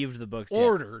received the books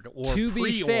Ordered yet. or To be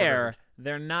pre-ordered. fair,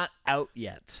 they're not out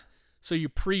yet. So you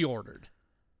pre-ordered.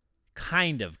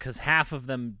 Kind of, because half of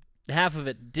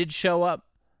it did show up,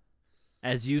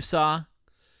 as you saw.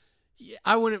 Yeah,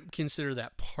 I wouldn't consider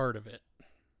that part of it.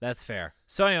 That's fair.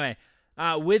 So anyway,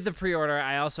 with the pre-order,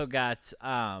 I also got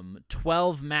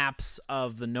 12 maps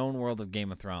of the known world of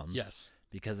Game of Thrones. Yes.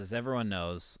 Because as everyone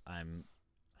knows,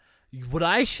 what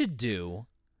I should do,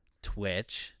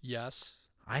 Twitch, Yes.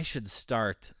 I should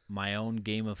start my own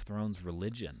Game of Thrones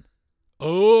religion.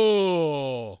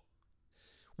 Oh.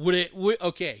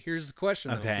 Okay, here's the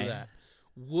question though Okay. for that.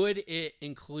 Would it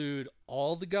include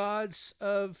all the gods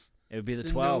of It would be the the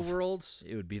 12. known worlds?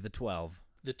 It would be the 12.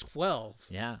 The 12.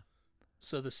 Yeah.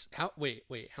 So this wait,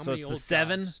 how So many it's old the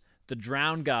 7, gods? the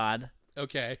drowned god,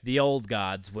 Okay. the old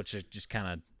gods, which are just kind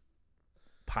of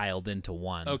piled into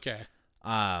one. Okay.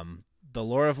 the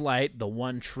Lord of Light, the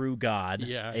one true God,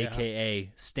 Yeah,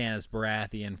 a.k.a. Stannis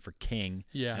Baratheon for king.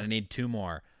 Yeah. And I need 2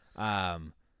 more.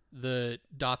 The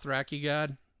Dothraki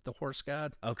god, the horse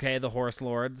god. Okay, the Horse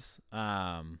Lords.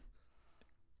 Does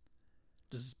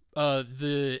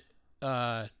the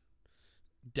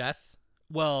death?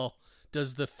 Well,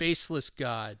 does the faceless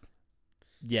god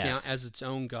count as its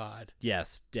own god?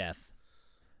 Yes, death.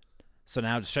 So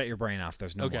now just shut your brain off.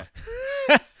 There's no more.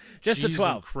 Just Jeez a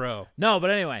 12. and crow. No,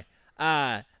 but anyway,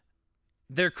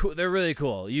 they're cool. They're really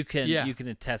cool. You can Yeah. you can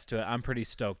attest to it. I'm pretty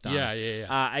stoked on Yeah, it. yeah.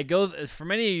 I go for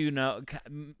many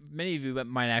of you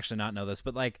might actually not know this,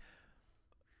 but like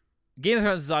Game of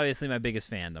Thrones is obviously my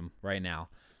biggest fandom right now.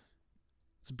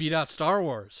 It's beat out Star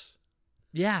Wars.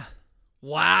 Yeah.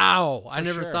 Wow. I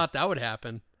never sure. thought that would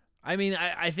happen. I mean,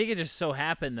 I think it just so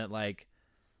happened that like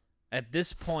at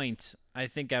this point, I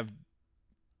think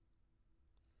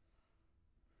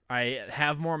I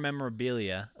have more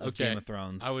memorabilia of Game of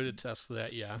Thrones. I would attest to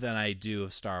that, yeah. Than I do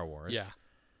of Star Wars. Yeah.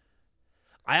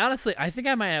 I think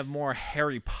I might have more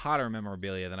Harry Potter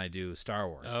memorabilia than I do Star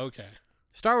Wars. Okay.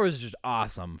 Star Wars is just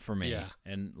awesome for me. Yeah.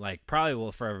 And like probably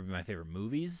will forever be my favorite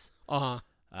movies.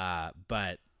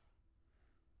 But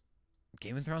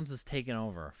Game of Thrones is taking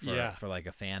over for like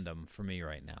a fandom for me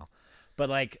right now. But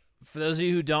like for those of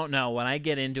you who don't know, when I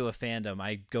get into a fandom,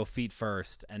 I go feet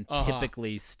first and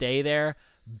typically stay there,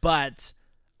 but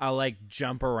I'll like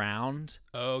jump around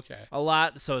a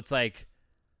lot. So it's like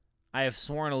I have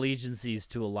sworn allegiances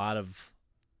to a lot of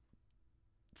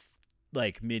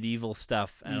like medieval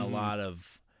stuff and a lot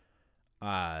of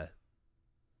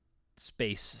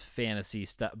space fantasy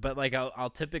stuff. But like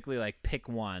I'll typically like pick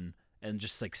one and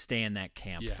just like stay in that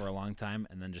camp for a long time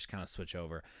and then just kind of switch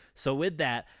over. So with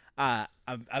that,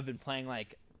 I've been playing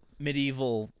like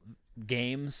medieval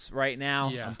games right now.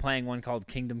 Yeah. I'm playing one called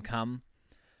Kingdom Come,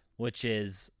 which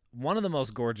is one of the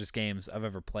most gorgeous games I've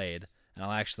ever played. And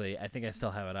I think I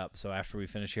still have it up. So after we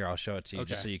finish here, I'll show it to you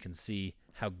just so you can see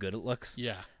how good it looks.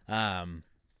 Yeah.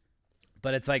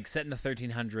 But it's like set in the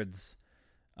 1300s,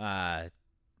 kind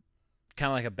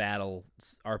of like a battle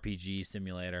RPG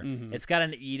simulator. Mm-hmm. It's got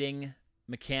an eating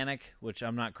mechanic, which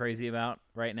I'm not crazy about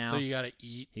right now. So you got to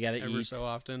eat. Every so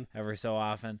often. Every so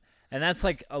often. And that's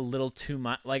like a little too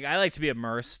much. Like I like to be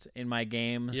immersed in my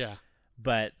game. Yeah.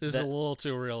 But this is a little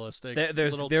too realistic.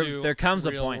 There comes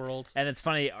a point, world. And it's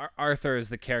funny. Arthur is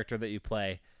the character that you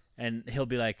play, and he'll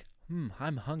be like,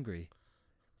 I'm hungry.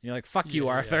 And you're like, fuck you,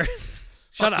 Arthur. Yeah.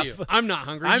 Shut up. You. I'm not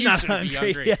hungry. I'm you not shouldn't hungry. Be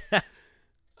hungry. Yeah.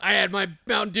 I had my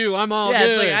Mountain Dew. I'm all good.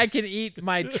 It's like I can eat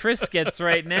my Triscuits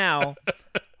right now.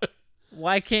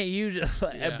 Why can't you?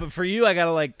 But for you, I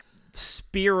gotta like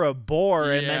spear a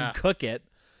boar and then cook it.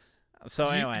 So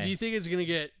anyway, do you think it's gonna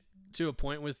get to a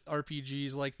point with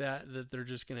RPGs like that they're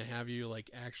just gonna have you like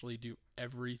actually do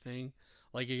everything?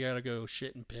 Like you gotta go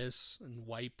shit and piss and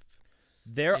wipe.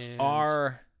 There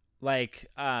are like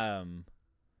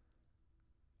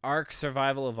Ark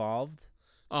Survival Evolved.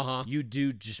 You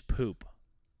do just poop.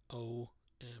 OMG.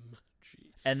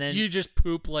 And then you just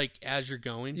poop like as you're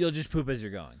going. You'll just poop as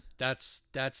you're going. That's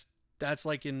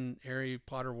like in Harry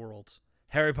Potter World.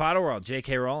 Harry Potter World,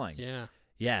 J.K. Rowling. Yeah.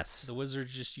 Yes. The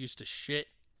wizards just used to shit.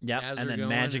 Yep, and then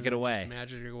magic it away.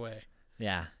 Magic it away.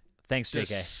 Yeah. Thanks,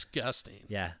 J.K. Disgusting.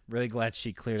 Yeah. Really glad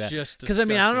she cleared that. Because I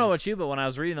mean, I don't know about you, but when I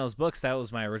was reading those books, that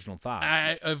was my original thought.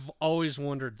 I've always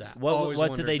wondered that.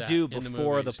 What did they do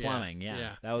before the plumbing?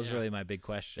 Yeah. That was really my big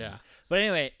question. Yeah. But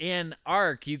anyway, in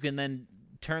Ark, you can then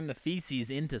turn the feces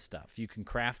into stuff. You can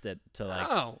craft it to like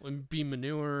and be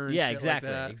manure. And shit exactly,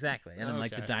 like that. exactly. And then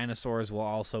like the dinosaurs will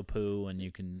also poo, and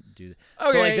you can do that.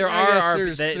 Okay, so like there are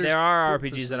RPGs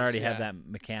purposes, that already have that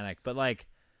mechanic, but like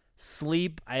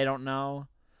sleep, I don't know.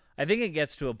 I think it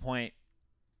gets to a point.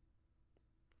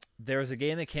 There was a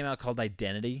game that came out called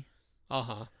Identity.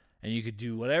 And you could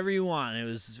do whatever you want. It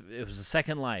was a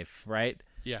Second Life, right?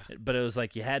 Yeah. But it was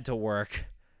like you had to work.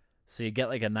 So you get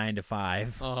like a 9 to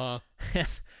 5.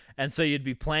 And so you'd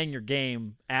be playing your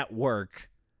game at work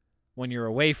when you're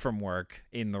away from work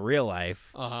in the real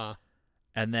life.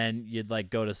 And then you'd like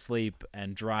go to sleep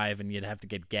and drive, and you'd have to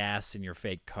get gas in your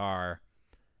fake car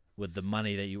with the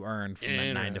money that you earned from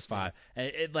that 9 to 5. And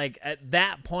it like at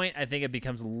that point, I think it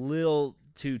becomes a little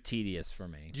too tedious for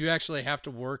me. Do you actually have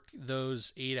to work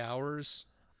those 8 hours?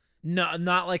 No,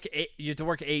 not like 8. You have to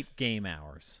work 8 game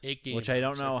hours. 8 game which I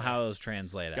don't know how those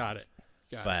translate. Got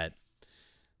it.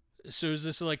 So is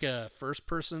this like a first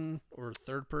person or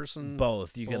third person?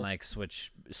 Both. You can like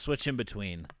switch in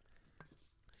between.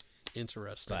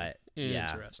 Interesting. But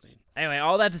interesting. Anyway,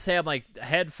 all that to say, I'm like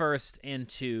head first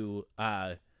into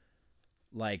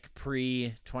like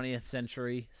pre 20th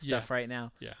century stuff right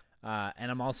now. Yeah.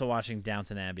 And I'm also watching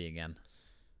Downton Abbey again.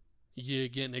 You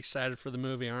getting excited for the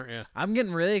movie, aren't you? I'm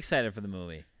getting really excited for the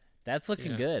movie. That's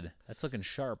looking good. That's looking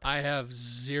sharp. I have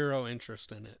zero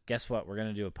interest in it. Guess what? We're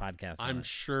gonna do a podcast. I'm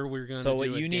sure we're gonna. So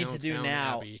do what you need to do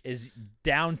now Abbey. is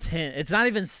Downton. It's not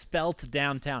even spelt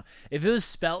downtown. If it was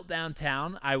spelt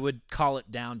downtown, I would call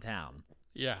it downtown.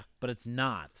 Yeah, But it's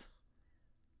not.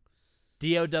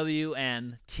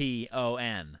 DOWNTON.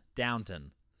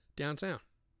 Downton. downtown.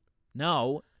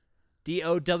 No.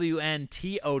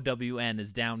 DOWNTOWN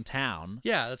is downtown.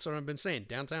 Yeah, that's what I've been saying.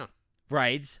 Downtown.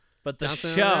 Right. But the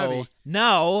Downton show. Abbey.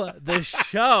 No, the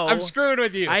show. I'm screwing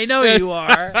with you. I know you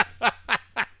are.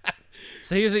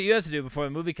 So here's what you have to do before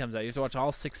the movie comes out. You have to watch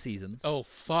all 6 seasons. Oh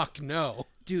fuck no,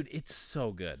 Dude, it's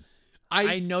so good.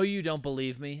 I I know you don't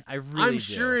believe me. I really I'm do.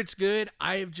 sure it's good.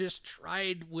 I've just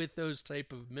tried with those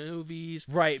type of movies.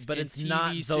 Right, but and it's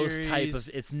not TV those type series.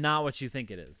 of. It's not what you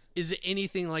think it is. Is it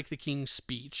anything like The King's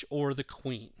Speech or The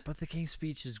Queen? But the King's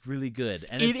Speech is really good,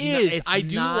 and It it's is. It's I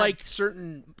do not- like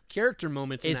certain character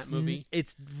moments in it's that movie.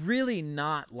 It's really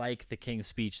not like the King's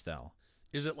Speech, though.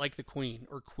 Is it like The Queen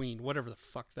or Queen, whatever the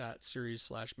fuck that series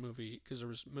 / movie? Because there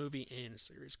was a movie and a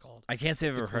series called I can't say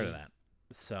I've The ever heard of Queen. that.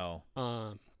 So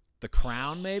The The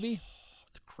Crown, maybe.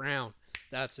 Crown.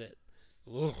 That's it.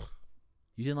 Ugh.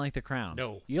 You didn't like The Crown?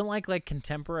 No. You don't like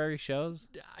contemporary shows?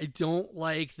 I don't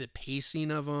like the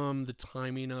pacing of them, the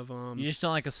timing of them. You just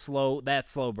don't like that slow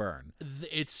burn,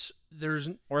 It's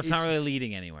or it's not really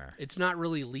leading anywhere. It's not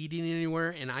really leading anywhere,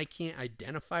 and I can't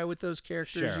identify with those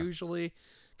characters Sure. usually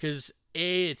because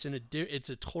it's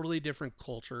a totally different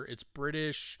culture. It's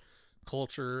British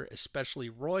culture, especially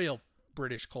royal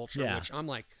British culture, Yeah. which I'm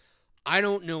like, I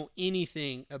don't know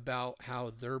anything about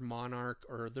how their monarch,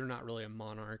 or they're not really a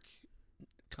monarch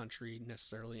country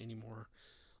necessarily anymore,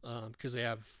 because they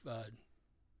have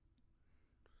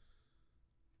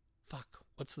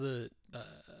what's the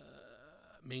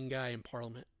main guy in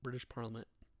Parliament, British Parliament?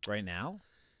 Right now?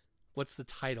 What's the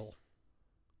title?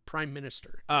 Prime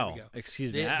Minister. There we Oh, go.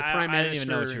 excuse The me. Prime I Minister didn't even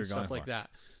know what you were and stuff going like for. that.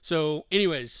 So,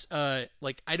 anyways,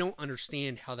 like I don't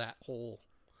understand how that whole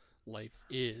life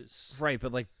is. Right,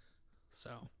 but like,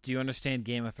 So, do you understand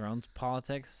Game of Thrones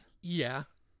politics? yeah,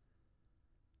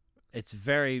 It's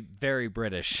very, very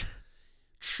British.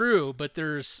 true, but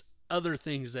there's other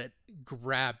things that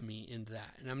grab me in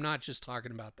that. And I'm not just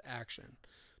talking about the action.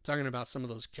 I'm talking about some of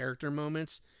those character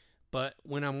moments. But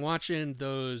when I'm watching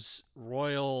those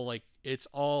royal, like, it's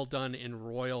all done in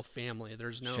royal family.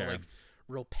 There's no, Sure. like,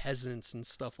 real peasants and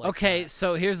stuff like that. Okay,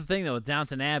 so here's the thing, though, with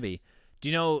Downton Abbey. Do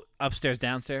you know Upstairs,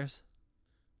 Downstairs?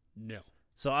 No.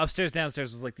 So Upstairs,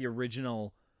 Downstairs was like the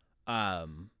original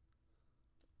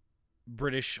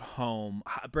British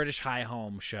high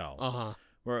home show. Uh-huh.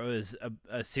 Where it was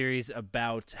a series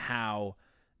about how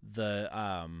the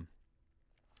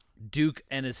Duke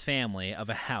and his family of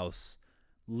a house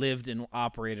lived and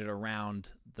operated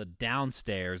around the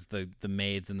downstairs, the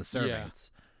maids and the servants.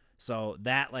 So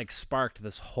that like sparked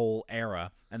this whole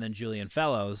era. And then Julian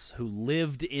Fellows, who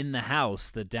lived in the house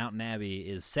that Downton Abbey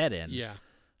is set in, Yeah.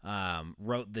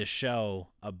 wrote this show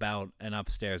about an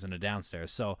upstairs and a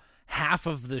downstairs. So half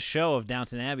of the show of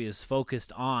Downton Abbey is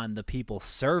focused on the people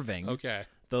serving Okay.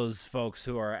 those folks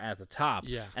who are at the top.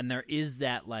 Yeah. And there is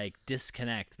that like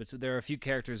disconnect. But there are a few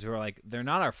characters who are like, they're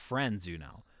not our friends,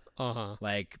 Uh-huh.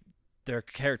 Like they're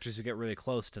characters who get really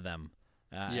close to them.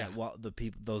 Yeah. Well, the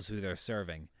people, those who they're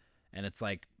serving. And it's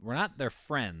like, we're not their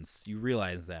friends. You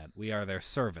realize that. We are their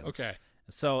servants. Okay.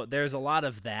 So there's a lot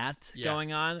of that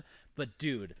going on. But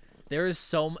dude,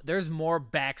 there's more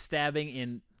backstabbing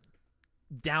in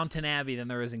Downton Abbey than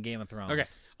there is in Game of Thrones. Okay.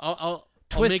 I'll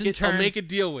Twists make and it. I'll turns. make a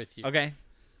deal with you. Okay.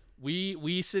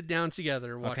 We sit down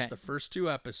together, watch Okay. the first 2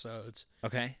 episodes,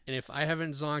 Okay. and if I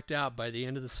haven't zonked out by the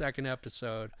end of the second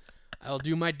episode, I'll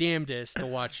do my damnedest to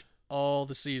watch all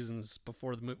the seasons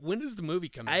before the movie. When does the movie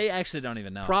come out? I actually don't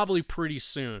even know. Probably pretty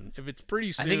soon. If it's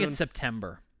pretty soon, I think it's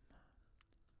September.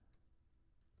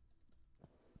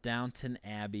 Downton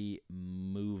Abbey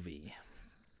movie.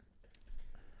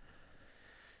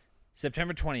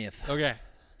 September 20th. Okay.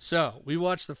 So we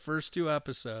watched the first 2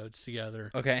 episodes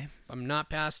together. Okay. If I'm not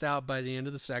passed out by the end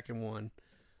of the second one,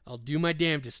 I'll do my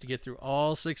damnedest to get through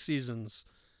all 6 seasons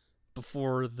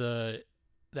before the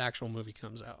actual movie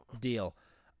comes out. Deal.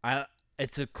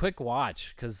 It's a quick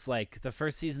watch because like the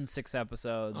first season 6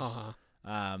 episodes.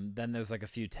 Uh-huh. Then there's like a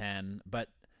few 10, but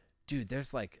dude,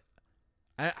 there's like,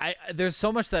 there's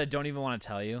so much that I don't even want to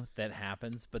tell you that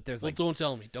happens. But there's Well, like, don't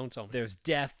tell me. Don't tell me. there's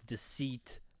death,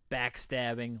 deceit,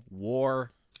 backstabbing,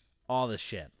 war, all this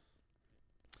shit.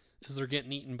 Is there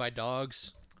getting eaten by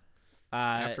dogs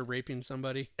After after raping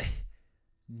somebody?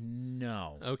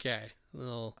 no, Okay.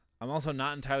 Well, I'm also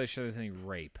not entirely sure there's any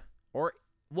rape. Or,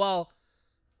 well,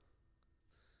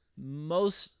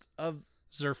 most of...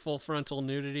 Is there full frontal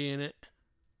nudity in it?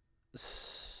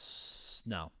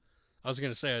 No. I was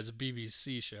going to say it was a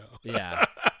BBC show. Yeah.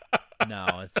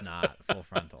 No, it's not full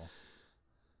frontal.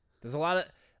 There's a lot of...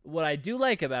 What I do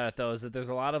like about it, though, is that there's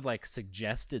a lot of, like,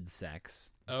 suggested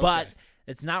sex. Okay. But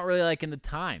it's not really like in the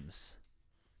times.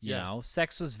 You know?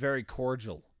 Sex was very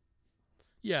cordial.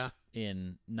 Yeah.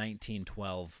 In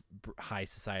 1912 high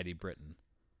society Britain.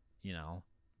 You know?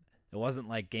 It wasn't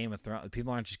like Game of Thrones.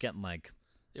 People aren't just getting, like...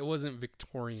 It wasn't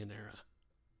Victorian era.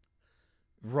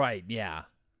 Right, yeah.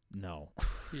 No.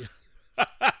 Yeah.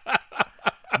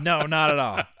 No, not at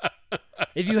all.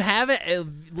 If you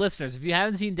haven't, listeners, if you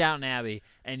haven't seen Downton Abbey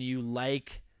and you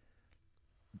like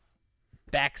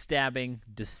backstabbing,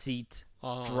 deceit,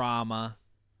 drama,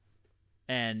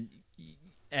 and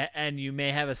you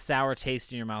may have a sour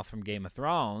taste in your mouth from Game of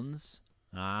Thrones,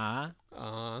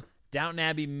 Downton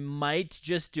Abbey might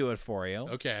just do it for you.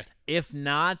 Okay. If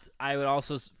not, I would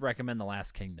also recommend The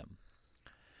Last Kingdom.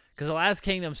 Because The Last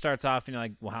Kingdom starts off and you're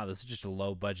like, wow, this is just a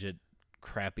low-budget,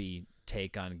 crappy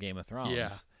take on Game of Thrones. Yeah.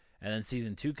 And then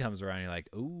season 2 comes around and you're like,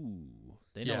 ooh,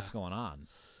 they know what's going on.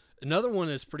 Another one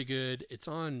that's pretty good, it's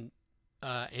on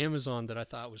Amazon that I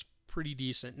thought was pretty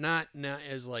decent. Not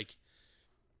as like...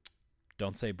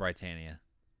 Don't say Britannia.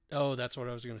 Oh, that's what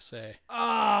I was going to say.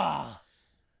 Ah!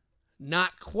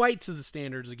 Not quite to the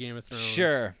standards of Game of Thrones.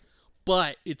 Sure.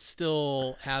 But it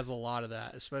still has a lot of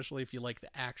that, especially if you like the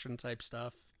action type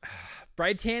stuff.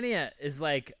 Britannia is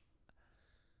like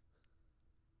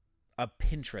a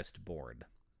Pinterest board.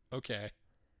 Okay.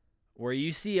 Where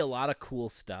you see a lot of cool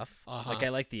stuff. Like I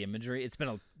like the imagery. It's been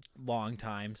a long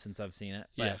time since I've seen it.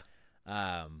 But,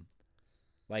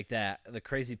 like that, the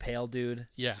crazy pale dude.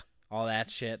 Yeah. All that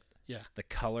shit. Yeah. The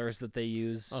colors that they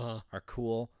use are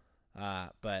cool.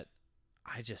 But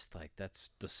I just like,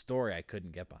 that's the story I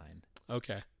couldn't get behind.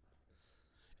 Okay.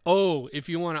 Oh, if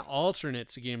you want to alternate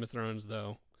to Game of Thrones,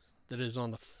 though, that is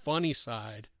on the funny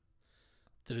side,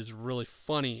 that is really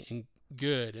funny and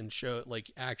good and show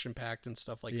like action packed and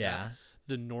stuff like that.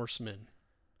 The Norseman.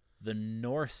 The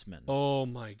Norseman. Oh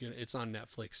my goodness, it's on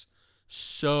Netflix.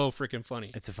 So freaking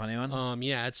funny. It's a funny one.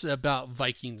 Yeah, it's about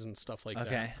Vikings and stuff like that.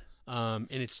 Okay. And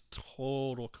it's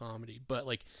total comedy, but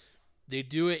like they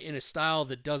do it in a style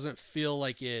that doesn't feel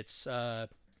like it's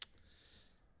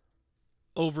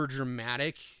over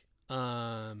dramatic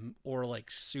or like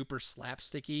super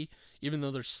slapsticky, even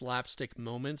though there's slapstick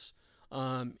moments.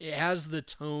 It has the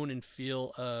tone and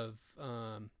feel of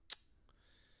I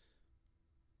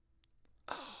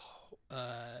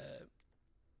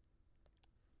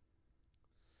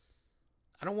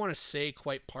don't want to say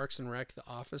quite Parks and Rec, The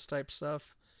Office type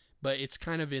stuff, but it's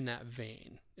kind of in that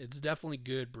vein. It's definitely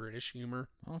good British humor.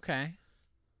 Okay.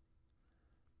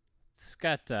 It's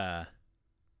got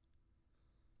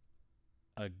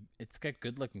it's got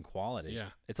good looking quality. Yeah.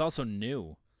 It's also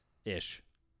new-ish.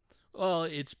 Well,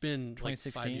 it's been like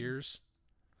 2016? 5 years.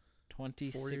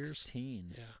 2016. 4 years.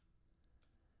 Yeah.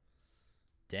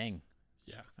 Dang.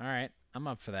 Yeah. All right. I'm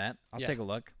up for that. I'll Yeah. take a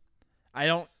look. I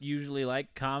don't usually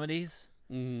like comedies,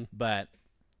 but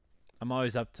I'm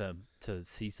always up to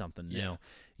see something new. Yeah.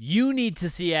 You need to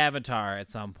see Avatar at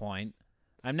some point.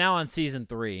 I'm now on season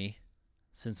 3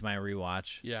 since my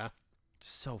rewatch. Yeah.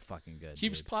 So fucking good.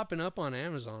 Keeps dude. popping up on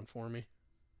Amazon for me,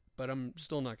 but I'm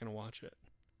still not going to watch it.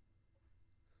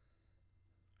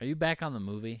 Are you back on the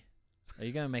movie? Are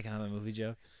you going to make another movie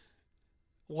joke?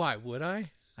 Why would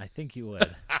I? I think you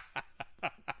would.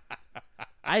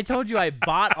 I told you I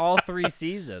bought all 3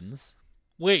 seasons.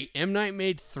 Wait, M. Night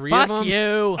made 3 Fuck of them?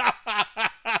 you.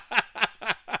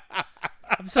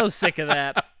 I'm so sick of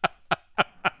that.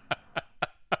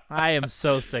 I am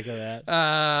so sick of that.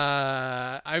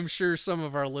 I'm sure some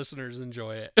of our listeners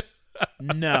enjoy it.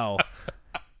 No.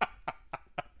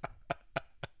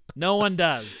 No one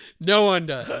does. No one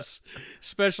does.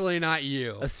 Especially not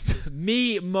you.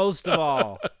 Me most of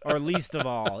all, or least of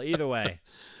all. Either way.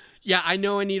 Yeah, I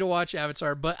know I need to watch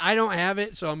Avatar, but I don't have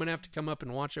it, so I'm going to have to come up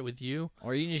and watch it with you.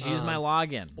 Or you can just use my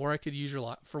login. Or I could use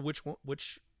your for which one?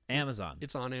 Which Amazon.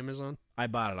 It's on Amazon? I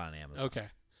bought it on Amazon. Okay.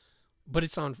 But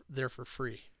it's on there for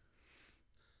free.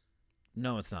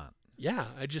 No, it's not. Yeah,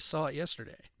 I just saw it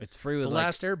yesterday. It's free with The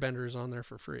Last Airbender is on there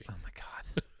for free. Oh my god.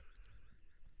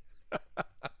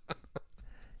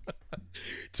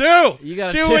 2! You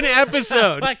got 2 an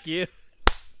episode. Fuck you.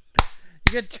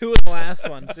 You got 2 in the last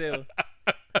one too.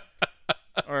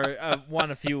 Or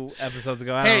one a few episodes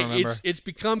ago. I don't remember. It's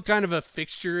become kind of a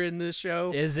fixture in this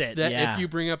show. Is it? That yeah. if you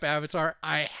bring up Avatar,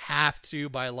 I have to,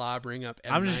 by law, bring up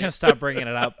M. I'm just Night. going to stop bringing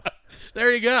it up.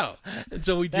 There you go.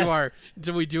 Until we do our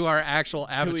actual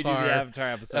Till we do Avatar, the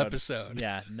Avatar episode.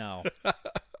 Yeah, no.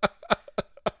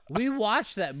 We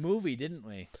watched that movie, didn't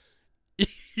we?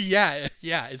 yeah,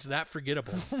 it's that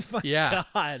forgettable. Oh my Yeah.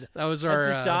 God. That was our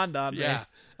just dawned on me. Yeah.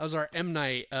 That was our M.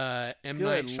 Night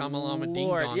Shyamalan Ding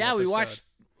Lord. Dong Yeah, we episode. watched.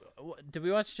 Did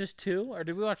we watch just 2, or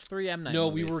did we watch 3 M Night? No,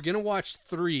 movies? we were gonna watch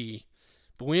 3,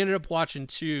 but we ended up watching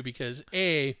 2 because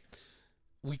we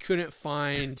couldn't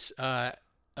find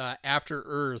After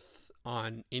Earth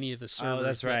on any of the servers. Oh,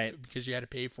 that's right. Because you had to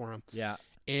pay for them. Yeah.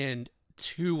 And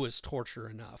 2 was torture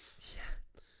enough.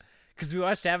 Because we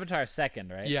watched Avatar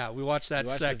second, right? Yeah, we watched that we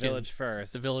watched second. The Village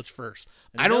first. The Village first.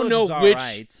 And I don't Village know was all which.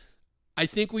 right. I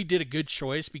think we did a good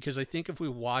choice because I think if we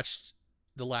watched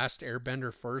The Last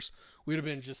Airbender first, we'd have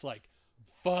been just like,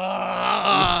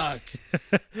 fuck.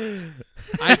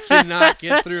 I cannot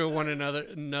get through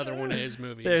another one of his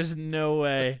movies. There's no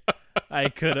way I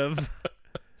could have.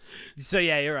 So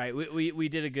yeah, you're right. We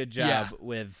did a good job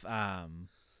with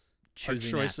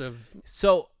choosing our choice that. of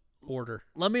So order.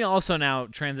 let me also now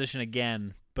transition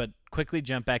again, but quickly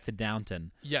jump back to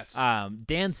Downton. Yes.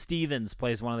 Dan Stevens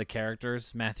plays one of the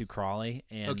characters, Matthew Crawley,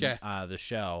 in the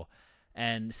show.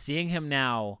 And seeing him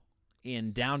now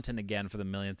in Downton again for the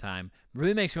millionth time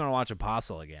really makes me want to watch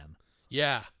Apostle again.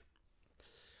 Yeah.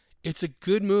 It's a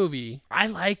good movie. I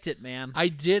liked it, man. I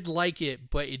did like it,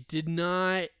 but it did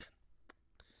not...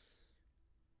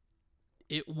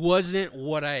 It wasn't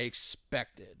what I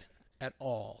expected at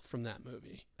all from that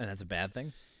movie. And that's a bad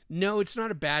thing? No, it's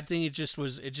not a bad thing. It just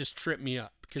tripped me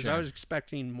up because Sure. I was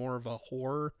expecting more of a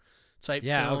horror type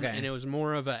Yeah, film, okay. and it was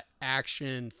more of an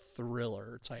action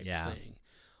thriller type thing,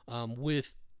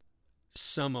 with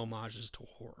some homages to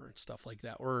horror and stuff like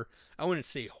that. Or I wouldn't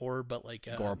say horror, but like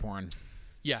Gore porn.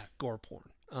 Yeah, gore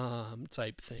porn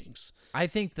type things. I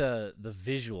think the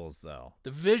visuals, though.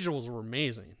 The visuals were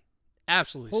amazing,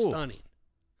 absolutely Ooh. stunning.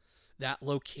 That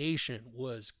location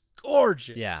was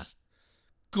gorgeous. Yeah.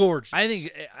 Gorgeous. I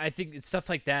think it's stuff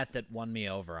like that won me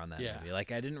over on that Yeah. movie.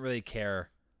 Like, I didn't really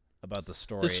care about the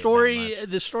story. The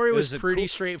story was was a pretty cool-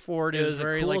 straightforward. it It was was a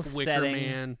very cool like Wicker setting.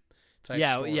 Man type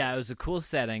Yeah, story. yeah, it was a cool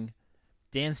setting.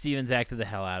 Dan Stevens acted the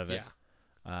hell out of it.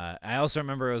 Yeah. I also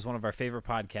remember it was one of our favorite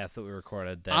podcasts that we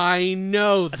recorded. That I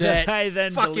know that I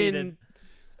then fucking deleted.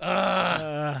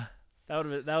 That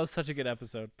was such a good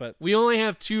episode. But we only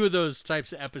have 2 of those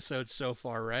types of episodes so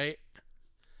far, right?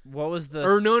 what was the?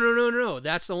 Or no.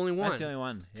 That's the only one. That's the only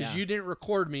one. Because Yeah. you didn't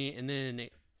record me, and then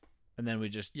it And then we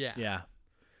just Yeah.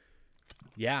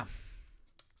 yeah,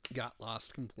 got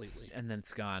lost completely. and then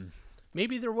it's gone.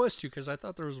 Maybe there was 2 because I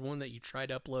thought there was one that you tried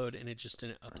to upload and it just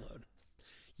didn't upload.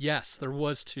 Yes, there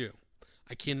was 2.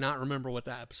 I cannot remember what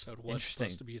that episode was Interesting.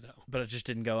 supposed to be though. But it just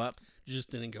didn't go up. It just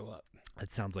didn't go up.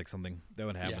 That sounds like something that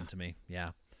would happen Yeah. to me.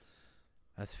 Yeah,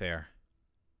 that's fair.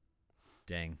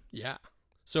 Dang. Yeah.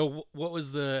 So what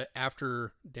was the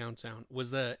after Downtown?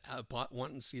 Was the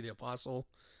wanting to see the Apostle,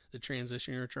 the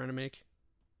transition you were trying to make?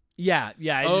 Yeah.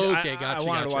 I Okay, I gotcha,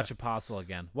 wanted to gotcha. watch Apostle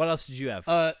again. What else did you have?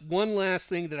 One last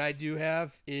thing that I do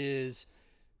have is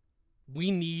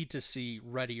we need to see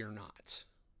Ready or Not.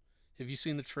 Have you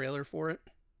seen the trailer for it?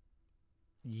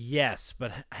 Yes,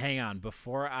 but hang on.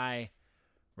 Before I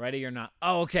Ready or Not.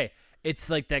 Oh, okay. It's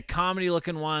like that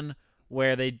comedy-looking one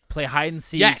where they play hide and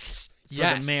seek Yes. for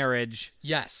Yes. the marriage.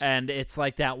 Yes. And it's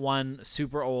like that one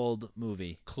super old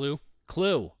movie. Clue?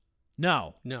 Clue.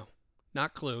 No. No.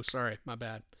 Not Clue. Sorry, my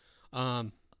bad.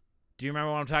 Do you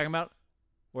remember what I'm talking about?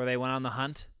 Where they went on the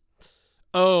hunt?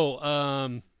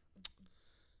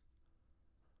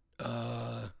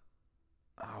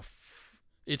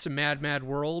 It's a Mad Mad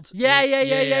World. Yeah. and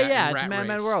It's Rat Mad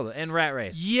Mad Race. World and Rat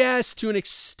Race. Yes, to an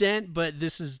extent, but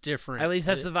this is different. At least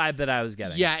that's the vibe that I was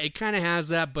getting. Yeah, it kind of has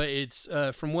that, but it's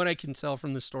from what I can tell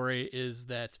from the story is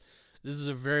that this is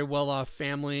a very well-off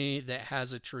family that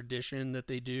has a tradition that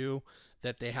they do,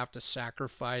 that they have to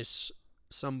sacrifice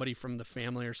somebody from the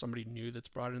family or somebody new that's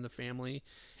brought in the family,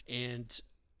 and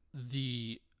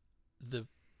the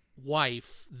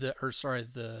wife, the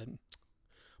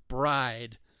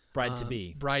bride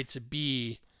to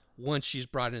be, once she's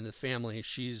brought into the family,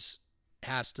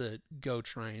 has to go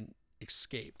try and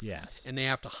escape. Yes. And they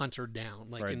have to hunt her down.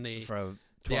 Like, and they for 12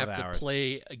 they have hours. to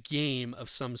play a game of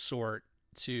some sort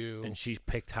to. And she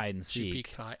picked hide and she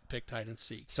seek. picked hide and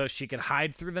seek. So she could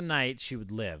hide through the night. She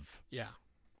would live. Yeah.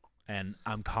 And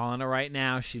I'm calling her right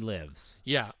now. She lives.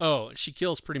 Yeah. Oh, she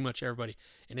kills pretty much everybody.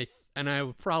 And I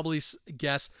would probably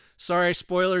guess. Sorry,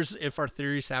 spoilers if our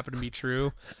theories happen to be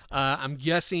true. I'm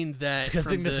guessing that. It's a good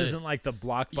thing this isn't like the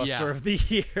blockbuster of the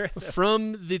year.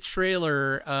 From the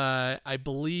trailer, I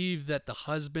believe that the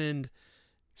husband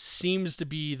seems to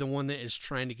be the one that is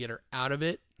trying to get her out of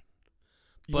it.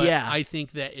 But Yeah. I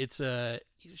think that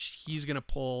he's gonna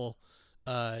pull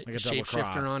a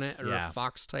shapeshifter on it, or a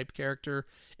Fox type character,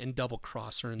 and double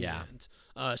cross her in the end.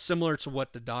 Similar to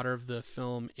what the daughter of the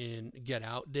film in Get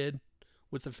Out did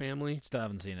with the family. Still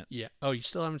haven't seen it. Yeah. Oh, you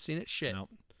still haven't seen it? Shit. Nope.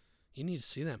 You need to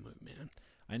see that movie, man.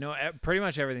 I know pretty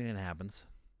much everything that happens.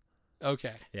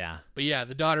 Okay. Yeah. But yeah,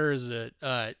 the daughter is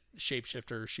a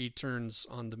shapeshifter. She turns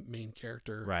on the main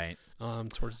character. Right.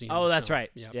 Towards the end. Oh, of the that's film. right.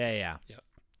 Yep. Yeah. Yep.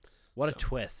 What a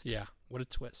twist. Yeah. What a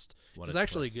twist. It was a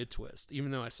actually twist. a good twist.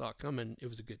 Even though I saw it coming, it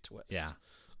was a good twist. Yeah.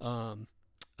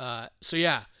 So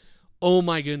yeah. Oh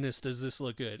my goodness, does this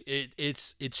look good?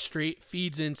 It's straight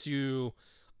feeds into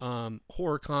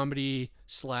horror comedy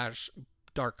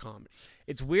 / dark comedy.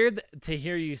 It's weird to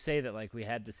hear you say that, like, we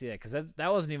had to see that, because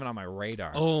that wasn't even on my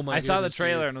radar. Oh my! I saw the goodness,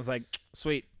 trailer dude. and was like,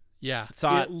 sweet. Yeah,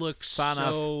 Saw it looks saw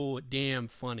so damn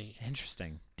funny.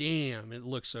 Interesting. Damn, it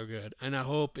looks so good, and I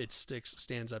hope it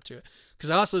stands up to it. Because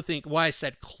I also think why I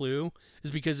said Clue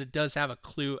is because it does have a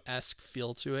Clue-esque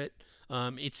feel to it.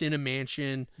 It's in a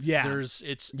mansion. Yeah.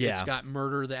 It's got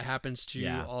murder that happens to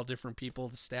all different people,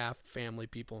 the staff, family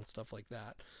people, and stuff like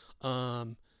that.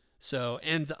 So,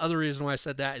 and the other reason why I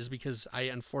said that is because I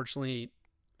unfortunately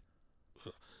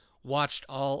watched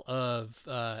all of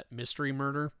Mystery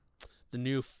Murder, the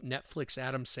new Netflix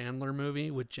Adam Sandler movie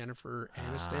with Jennifer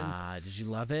Aniston. Did you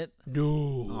love it?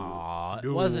 No. Aw, it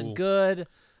No. wasn't good.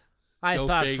 I Go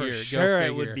thought figure, for go sure it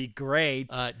figure. would be great.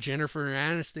 Jennifer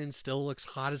Aniston still looks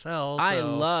hot as hell. I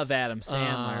so, love Adam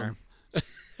Sandler.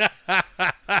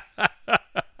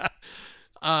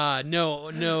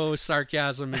 No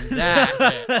sarcasm in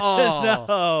that. Oh,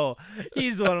 No,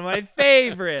 he's one of my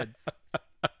favorites.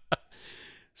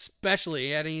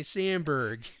 especially Andy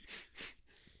Samberg.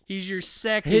 He's your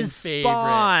second His favorite.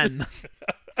 Spawn.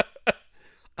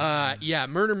 Yeah,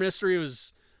 Murder Mystery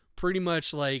was pretty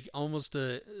much like almost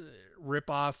a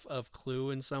rip-off of Clue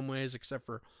in some ways, except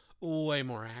for way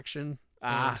more action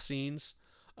scenes.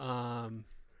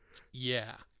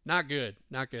 Yeah, not good.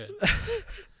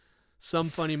 Some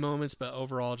funny moments, but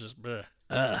overall just bleh.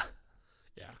 Yeah.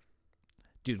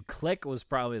 Dude, Click was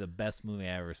probably the best movie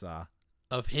I ever saw.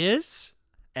 Of his?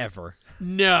 Ever.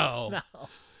 No.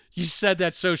 You said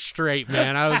that so straight,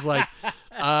 man. I was like,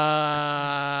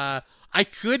 I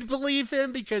could believe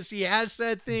him because he has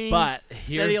said things But that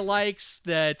here's he likes,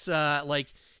 that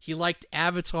like he liked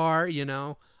Avatar, you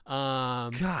know.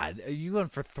 God, you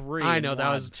went for 3. I in know that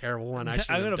one. was a terrible one. I should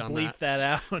I'm have gonna done bleep that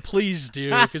out. Please do,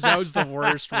 because that was the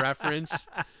worst reference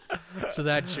to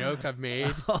that joke I've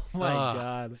made. Oh my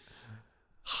God.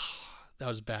 That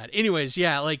was bad. Anyways,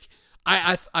 yeah, like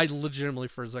I legitimately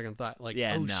for a second thought, like,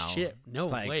 Yeah, oh no. shit, no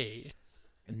It's like- way.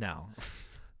 No.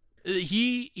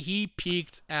 He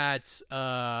peaked at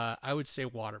I would say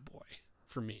Waterboy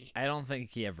for me. I don't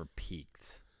think he ever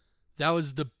peaked. That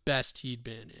was the best he'd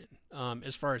been in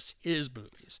as far as his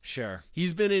movies. Sure.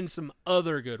 He's been in some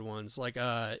other good ones like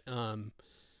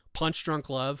Punch Drunk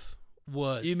Love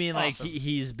was You mean awesome. like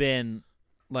he's been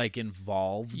like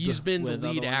involved? He's been the with lead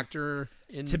other ones? actor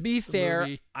in To be the fair,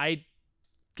 movie. I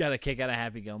got a kick out of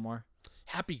Happy Gilmore.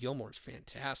 Happy Gilmore's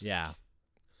fantastic. Yeah.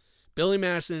 Billy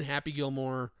Madison, Happy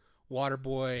Gilmore,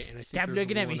 Waterboy, and I think Stop there's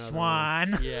looking at one me, other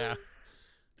Swan. one. Yeah.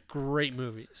 Great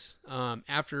movies.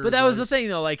 After But that was the those- thing,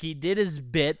 though. Like, he did his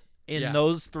bit in Yeah.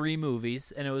 those 3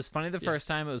 movies, and it was funny the Yeah. first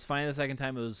time. It was funny the second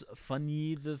time. It was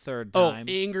funny the third Oh, time.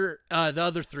 Anger. The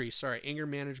other 3. Sorry, Anger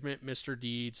Management, Mr.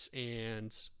 Deeds,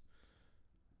 and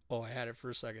I had it for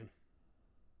a second.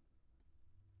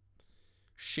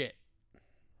 Shit.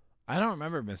 I don't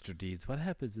remember Mr. Deeds. What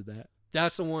happens to that?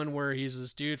 That's the one where he's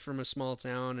this dude from a small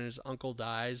town and his uncle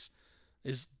dies.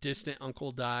 His distant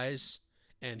uncle dies,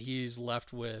 and he's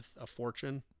left with a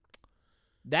fortune.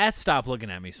 That's Stop Looking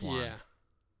at Me, Swan. Yeah.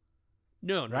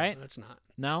 No, Right? that's not.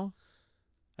 No?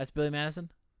 That's Billy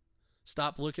Madison?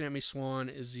 Stop Looking at Me, Swan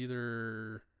is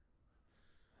either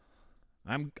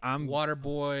I'm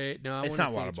Waterboy. No, I It's wouldn't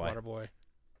not think it's Waterboy. Waterboy.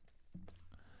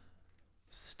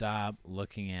 Stop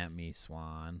Looking at Me,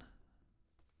 Swan.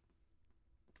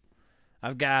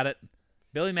 I've got it.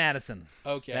 Billy Madison.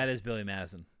 Okay. That is Billy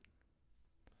Madison.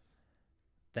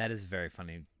 That is a very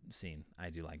funny scene. I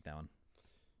do like that one.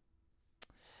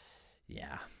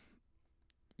 Yeah.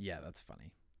 Yeah, that's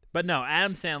funny. But no,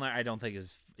 Adam Sandler I don't think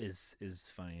is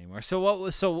funny anymore. So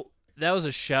that was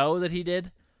a show that he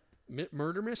did?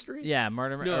 Murder Mystery? Yeah,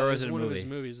 Murder No, or it was was it a one movie? of his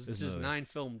movies. It It's was a his movie.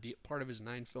 9-film part of his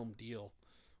 9-film deal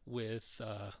with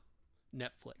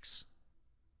Netflix.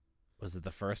 Was it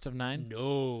the first of 9?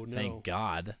 No. Thank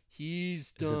God.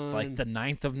 He's Is done. it like the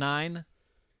 9th of 9?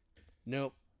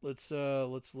 Nope. Let's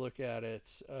look at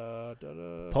it.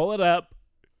 Pull it up.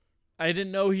 I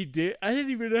didn't know he did. I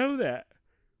didn't even know that.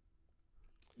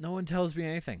 No one tells me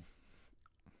anything.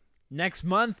 Next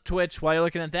month, Twitch, while you're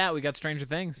looking at that, we got Stranger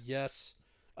Things. Yes.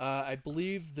 I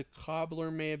believe The Cobbler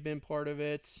may have been part of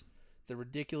it. The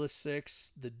Ridiculous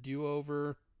Six, The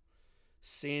Do-Over,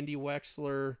 Sandy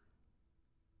Wexler,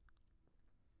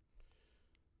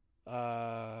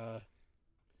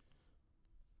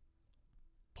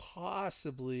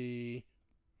 possibly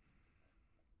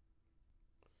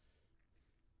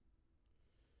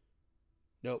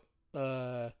nope.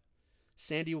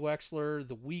 Sandy Wexler,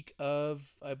 The Week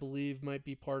Of, I believe, might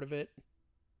be part of it.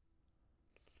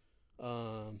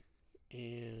 And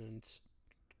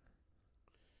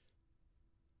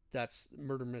that's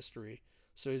Murder Mystery.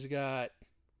 So he's got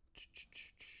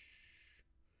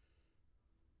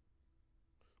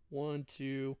 1,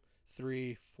 2,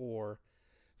 3, 4,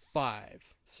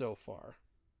 5 so far.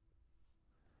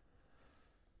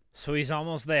 So he's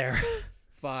almost there.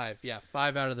 5, yeah,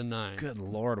 5 out of the 9. Good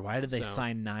Lord, why did they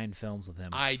sign 9 films with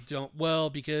him? I don't. Well,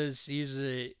 because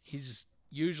he's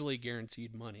usually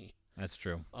guaranteed money. That's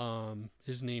true.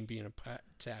 His name being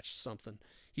attached to something.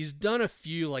 He's done a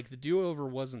few. Like The Do-Over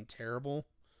wasn't terrible,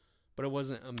 but it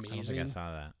wasn't amazing. I don't think I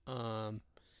saw that. I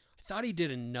thought he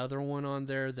did another one on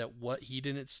there that he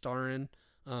didn't star in,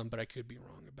 but I could be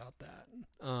wrong about that.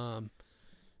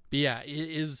 But yeah,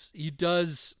 he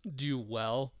does do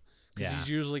well because he's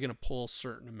usually going to pull a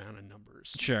certain amount of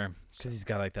numbers. Sure, because he's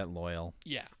got like that loyal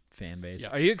fan base.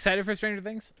 Yeah. Are you excited for Stranger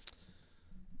Things?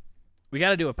 We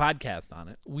got to do a podcast on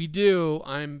it. We do.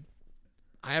 I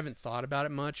haven't thought about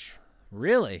it much.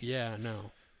 Really? Yeah,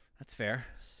 no. That's fair.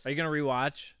 Are you going to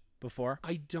rewatch before?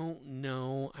 I don't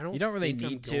know. You don't really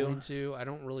need to. I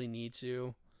don't really need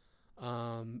to.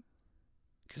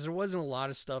 Because there wasn't a lot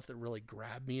of stuff that really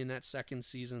grabbed me in that second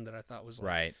season that I thought was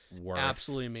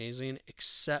absolutely amazing,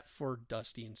 except for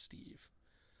Dusty and Steve.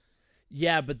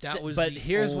 Yeah, but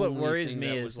here's what worries me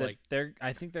is that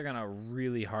I think they're gonna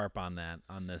really harp on that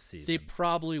on this season. They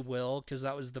probably will, because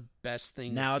that was the best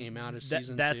thing that came out of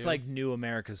season 2. That's like new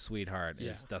America's Sweetheart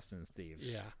is Dustin and Steve.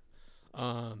 Yeah.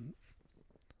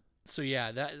 So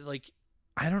yeah, that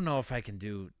I don't know if I can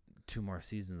do 2 more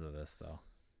seasons of this though.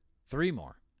 3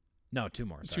 more. No, 2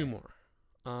 more. Sorry. 2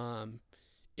 more.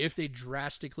 If they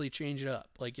drastically change it up,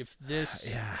 like if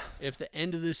the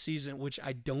end of this season, which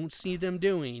I don't see them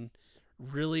doing,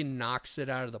 really knocks it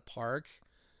out of the park,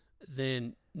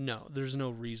 then no, there's no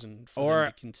reason for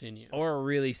them to continue. Or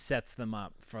really sets them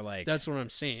up for That's what I'm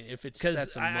saying. If it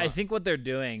sets them up. I think what they're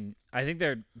doing,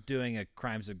 they're doing a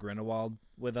Crimes of Grindelwald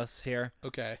with us here.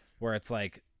 Okay. Where it's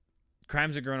like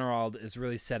Crimes of Grindelwald is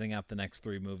really setting up the next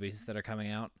 3 movies that are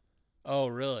coming out. Oh,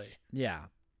 really? Yeah.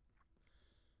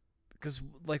 Because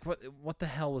what the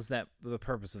hell was the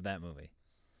purpose of that movie?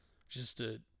 Just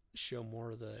to show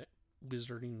more of the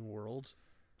wizarding world,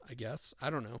 I guess.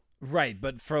 I don't know. Right,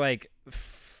 but for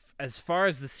as far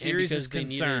as the series is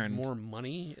concerned, more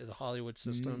money, the Hollywood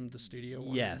system, the studio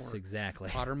wanted more exactly.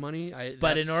 Potter money.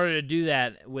 But in order to do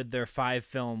that with their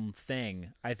 5-film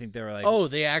thing, I think they were like, oh,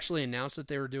 they actually announced that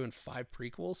they were doing 5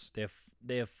 prequels.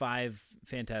 They have 5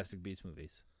 Fantastic Beasts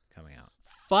movies coming out.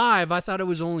 5? I thought it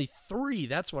was only 3.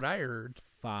 That's what I heard.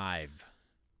 5.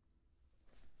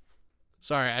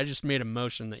 Sorry, I just made a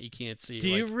motion that you can't see. Do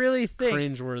you really think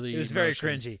cringeworthy? It was very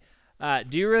cringy.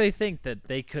 Do you really think that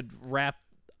they could wrap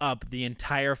up the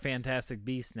entire Fantastic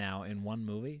Beasts now in 1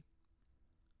 movie?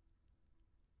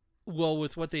 Well,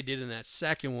 with what they did in that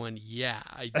second one, yeah,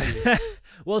 I do.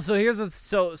 Well, so here's what.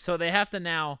 So they have to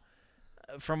now.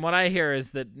 From what I hear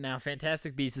is that now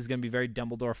Fantastic Beasts is going to be very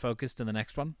Dumbledore focused in the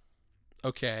next one.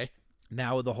 Okay.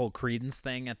 Now with the whole Credence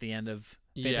thing at the end of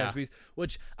Fantastic Beasts,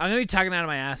 which I'm going to be talking out of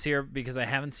my ass here because I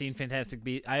haven't seen Fantastic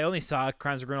Beasts. I only saw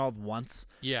Crimes of Grindelwald once.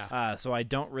 Yeah. So I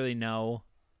don't really know.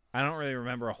 I don't really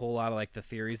remember a whole lot of the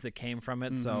theories that came from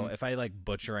it. Mm-hmm. So if I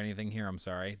butcher anything here, I'm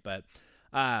sorry. But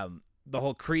the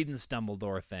whole Credence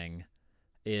Dumbledore thing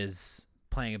is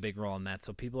playing a big role in that.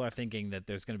 So people are thinking that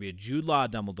there's going to be a Jude Law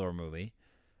Dumbledore movie.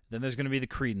 Then there's going to be the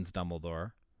Credence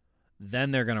Dumbledore.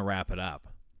 Then they're going to wrap it up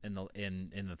in the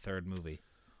 3rd movie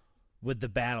with the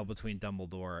battle between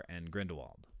Dumbledore and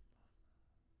Grindelwald.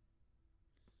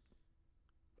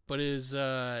 But is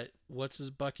what's his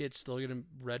bucket still going to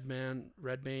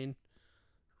Redbane?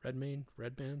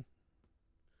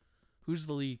 Who's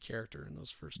the lead character in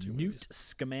those first 2 movies? Newt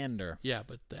Scamander. Yeah,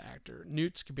 but the actor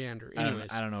Newt Scamander.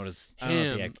 Anyways, I don't know what his. I don't know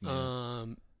what the actor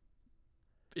is.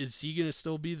 Is he going to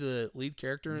still be the lead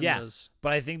character in those?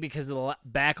 But I think because of the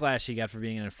backlash he got for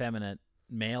being an effeminate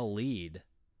male lead,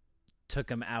 took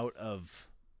him out of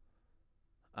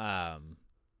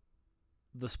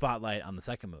the spotlight on the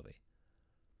second movie.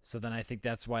 So then I think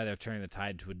that's why they're turning the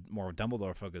tide to a more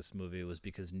Dumbledore-focused movie, was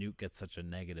because Newt gets such a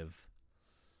negative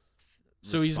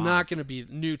So response. he's not going to be,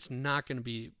 Newt's not going to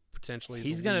be potentially the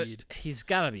lead. He's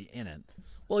got to be in it.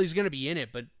 Well, he's going to be in it,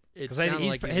 but it sounds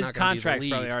like he's his not going to be the contract's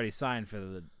lead. probably already signed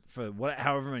for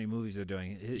however many movies they're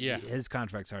doing. His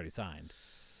contract's already signed.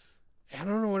 I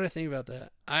don't know what I think about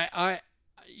that.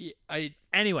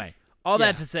 Anyway, all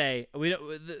that to say,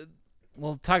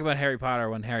 we'll talk about Harry Potter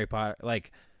when Harry Potter,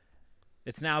 like,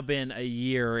 it's now been a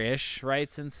year-ish,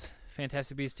 right, since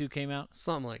Fantastic Beasts 2 came out?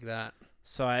 Something like that.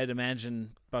 So I'd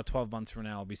imagine about 12 months from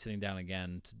now, I'll be sitting down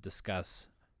again to discuss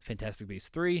Fantastic Beasts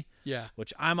 3, Yeah.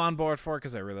 which I'm on board for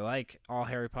because I really like all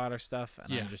Harry Potter stuff,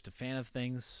 and Yeah. I'm just a fan of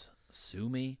things. Sue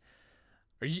me.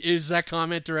 Is that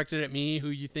comment directed at me, who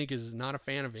you think is not a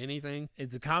fan of anything?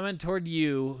 It's a comment toward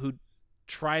you who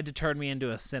tried to turn me into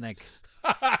a cynic,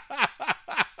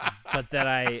 but that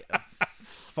I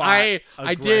fought I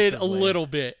did a aggressively. little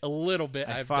bit.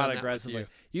 I I've fought done aggressively. That with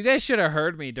you. You guys should have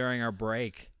heard me during our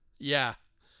break. Yeah.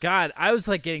 God, I was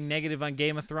like getting negative on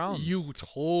Game of Thrones. You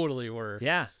totally were.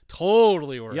 Yeah.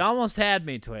 Totally were. You almost had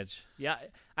me, Twitch. Yeah.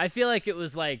 I feel like it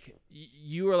was like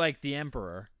you were like the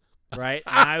Emperor, right?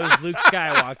 And I was Luke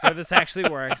Skywalker. This actually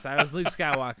works. I was Luke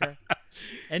Skywalker.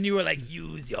 And you were like,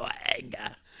 use your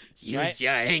anger. Use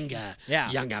your anger,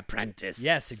 young apprentice.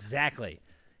 Yes, exactly.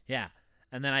 Yeah.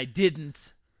 And then I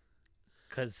didn't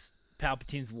because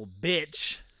Palpatine's a little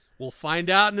bitch. We'll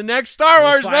find out in the next Star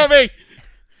Wars movie.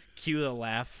 Cue the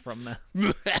laugh from the...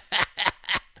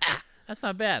 That's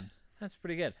not bad. That's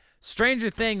pretty good.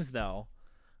 Stranger Things, though,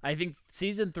 I think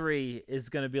season 3 is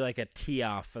going to be like a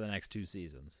tee-off for the next 2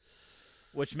 seasons,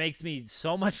 which makes me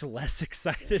so much less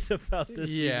excited about this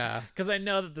season. Because I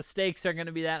know that the stakes are going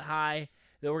to be that high,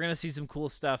 that we're going to see some cool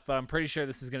stuff, but I'm pretty sure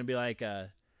this is going to be like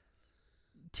a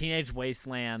teenage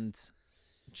wasteland,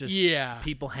 just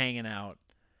people hanging out.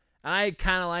 And I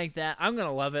kind of like that. I'm going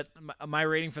to love it. My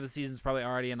rating for the season is probably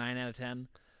already a 9 out of 10.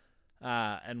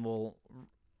 And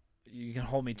you can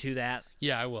hold me to that.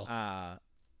 Yeah, I will.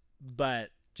 But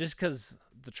just because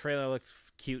the trailer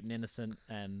looks cute and innocent,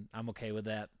 and I'm okay with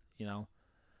that, you know.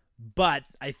 But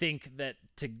I think that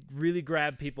to really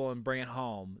grab people and bring it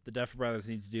home, the Duffer Brothers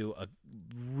need to do a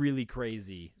really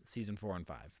crazy season 4 and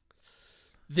 5.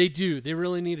 They do. They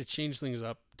really need to change things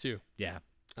up, too. Yeah.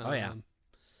 Oh, yeah.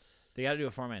 They got to do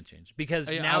a format change because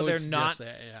now they're not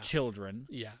children.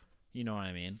 Yeah. You know what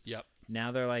I mean? Yep.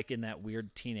 Now they're like in that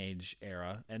weird teenage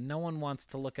era, and no one wants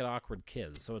to look at awkward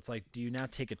kids. So it's like, do you now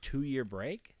take a 2-year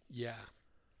break? Yeah.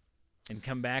 And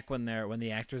come back when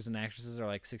the actors and actresses are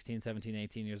like 16, 17,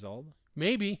 18 years old?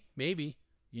 Maybe.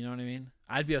 You know what I mean?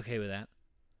 I'd be okay with that.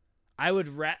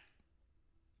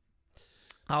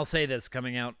 I'll say this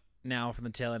coming out now from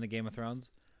the tail end of Game of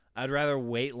Thrones. I'd rather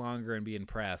wait longer and be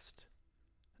impressed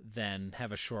than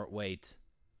have a short wait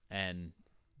and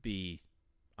be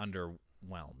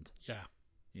underwhelmed. Yeah.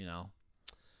 You know?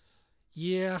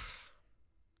 Yeah.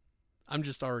 I'm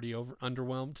just already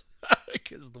underwhelmed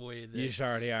because the way that you just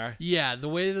already are. Yeah, the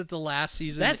way that the last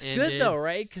season That's ended, good though,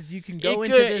 right? Because you can go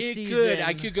into this season.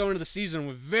 I could go into the season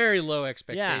with very low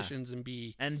expectations and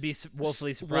be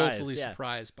woefully surprised.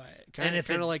 Surprised by it. And if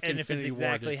it's Infinity War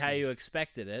exactly did to how me. you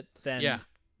expected it, then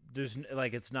there's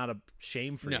like it's not a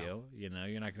shame for you. You know,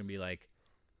 you're not going to be like,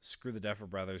 screw the Duffer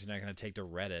Brothers. You're not going to take to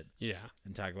Reddit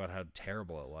and talk about how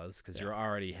terrible it was because you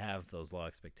already have those low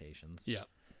expectations. Yeah.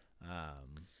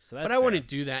 So that's but I wouldn't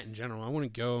do that in general. I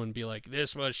wouldn't go and be like,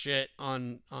 this was shit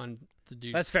on the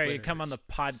dude's That's fair. Twitter. You'd come on the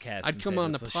podcast. I'd come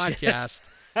on the podcast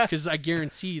because I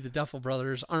guarantee the Duffel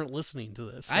Brothers aren't listening to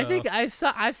this. So. I think I've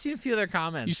seen a few of their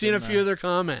comments. You've seen a few of their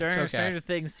comments during our okay. Stranger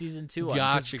Things season 2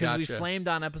 Gotcha. we flamed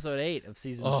on episode 8 of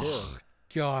season 2.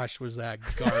 Gosh, was that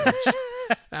garbage?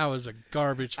 That was a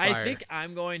garbage fire. I think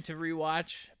I'm going to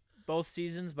rewatch both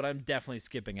seasons, but I'm definitely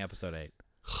skipping episode 8.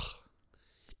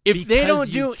 If they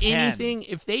don't do anything,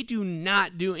 if they do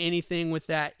not do anything with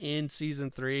that in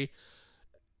season 3,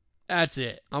 that's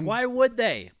it. Why would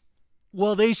they?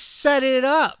 Well, they set it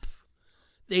up.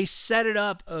 They set it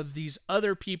up of these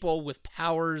other people with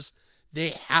powers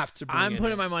they have to bring I'm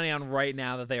putting my money on right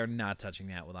now that they are not touching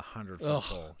that with 100-foot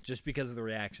pole just because of the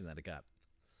reaction that it got.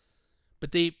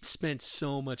 But they spent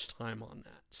so much time on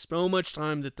that. So much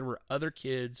time that there were other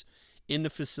kids in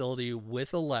the facility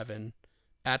with 11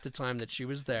 at the time that she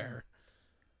was there.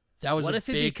 That was what a if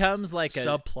big it becomes like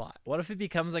subplot. What if it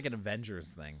becomes like an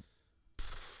Avengers thing?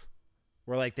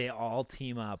 Where like they all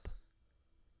team up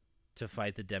to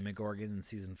fight the Demogorgon in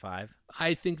season 5?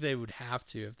 I think they would have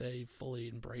to if they fully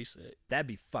embrace it. That'd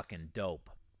be fucking dope.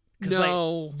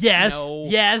 No. Yes, no,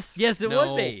 yes, it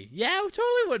no. would be. Yeah, it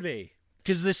totally would be.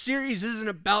 Because the series isn't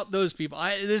about those people.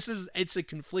 It's a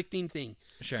conflicting thing.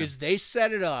 Sure. Because they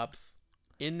set it up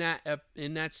in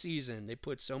that season. They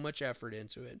put so much effort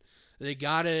into it. They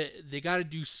gotta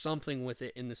do something with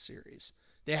it in the series.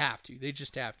 They have to. They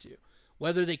just have to.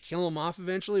 Whether they kill him off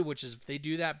eventually, which is if they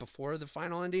do that before the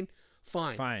final ending,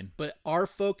 fine. But our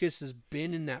focus has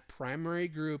been in that primary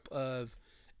group of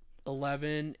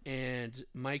 11 and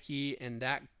Mikey and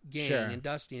that gang and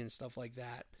Dusty and stuff like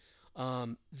that.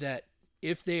 That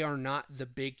if they are not the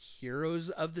big heroes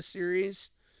of the series,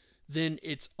 then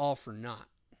it's all for naught.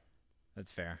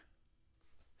 That's fair.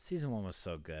 Season 1 was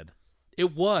so good.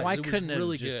 It was. Why it couldn't was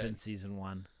really it have just good. been season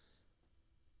 1?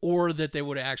 Or that they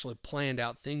would have actually planned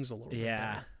out things a little bit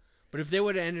better. But if they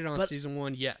would have ended on season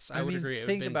 1, yes, I would agree.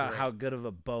 Think about how good of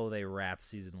a bow they wrapped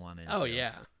season 1 into. Oh,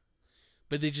 yeah.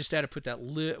 But they just had to put that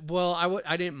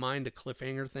I didn't mind the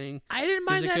cliffhanger thing. I didn't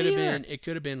mind that either. It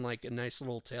could have been like a nice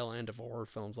little tail end of horror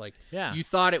films. Like, yeah. You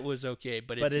thought it was okay,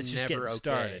 but it's just never okay.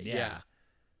 Started. Yeah.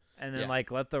 And then like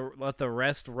let the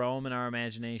rest roam in our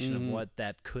imagination of what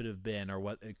that could have been or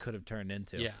what it could have turned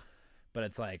into. Yeah. But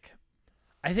it's like,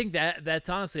 I think that's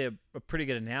honestly a pretty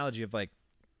good analogy of like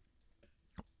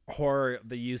horror,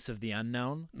 the use of the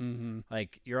unknown. Mm-hmm.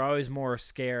 Like you're always more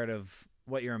scared of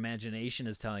what your imagination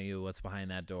is telling you what's behind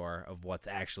that door of what's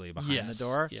actually behind the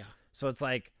door. Yeah. So it's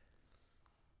like,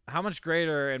 how much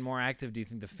greater and more active do you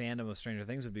think the fandom of Stranger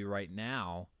Things would be right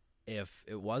now if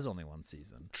it was only one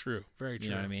season? True. Very true.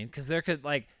 You know what I mean? Because they could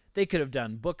have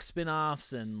done book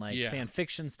spin-offs and fan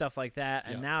fiction stuff like that.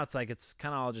 And now it's like it's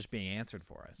kind of all just being answered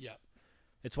for us. Yeah.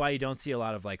 It's why you don't see a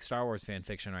lot of like Star Wars fan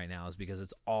fiction right now is because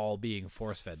it's all being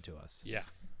force-fed to us. Yeah.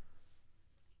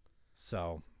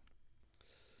 So,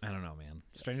 I don't know, man.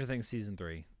 Stranger Things Season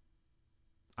 3.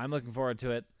 I'm looking forward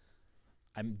to it.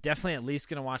 I'm definitely at least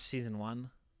going to watch Season 1.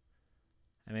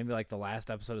 And maybe like the last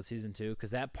episode of Season 2.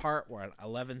 Because that part where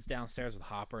Eleven's downstairs with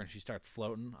Hopper and she starts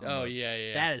floating.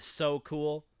 Yeah. That is so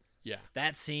cool. Yeah.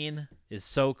 That scene is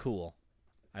so cool.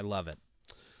 I love it.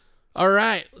 All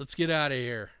right. Let's get out of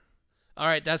here. All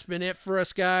right. That's been it for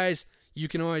us, guys. You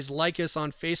can always like us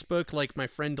on Facebook like my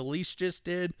friend Elise just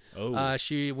did. Oh.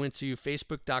 She went to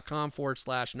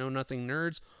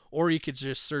facebook.com/KnowNothingNerds, or you could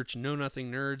just search Know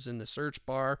Nothing Nerds in the search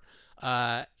bar.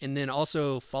 And then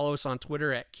also follow us on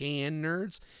Twitter at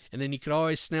KNNerds. And then you could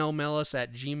always snail mail us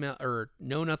at Gmail or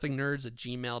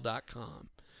KnowNothingNerds@gmail.com.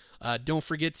 Don't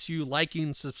forget to like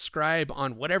and subscribe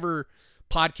on whatever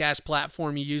podcast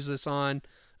platform you use this on.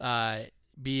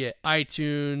 Be it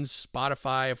iTunes,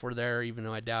 Spotify, if we're there, even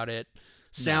though I doubt it,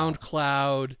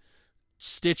 SoundCloud,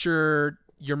 Stitcher,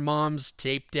 your mom's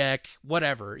tape deck,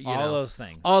 whatever. All those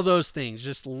things. All those things.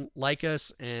 Just like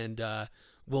us, and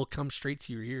we'll come straight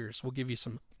to your ears. We'll give you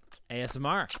some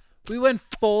ASMR. We went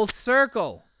full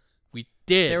circle. We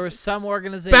did. There was some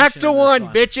organization. Back to one,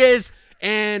 bitches,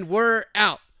 and we're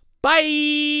out.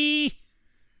 Bye!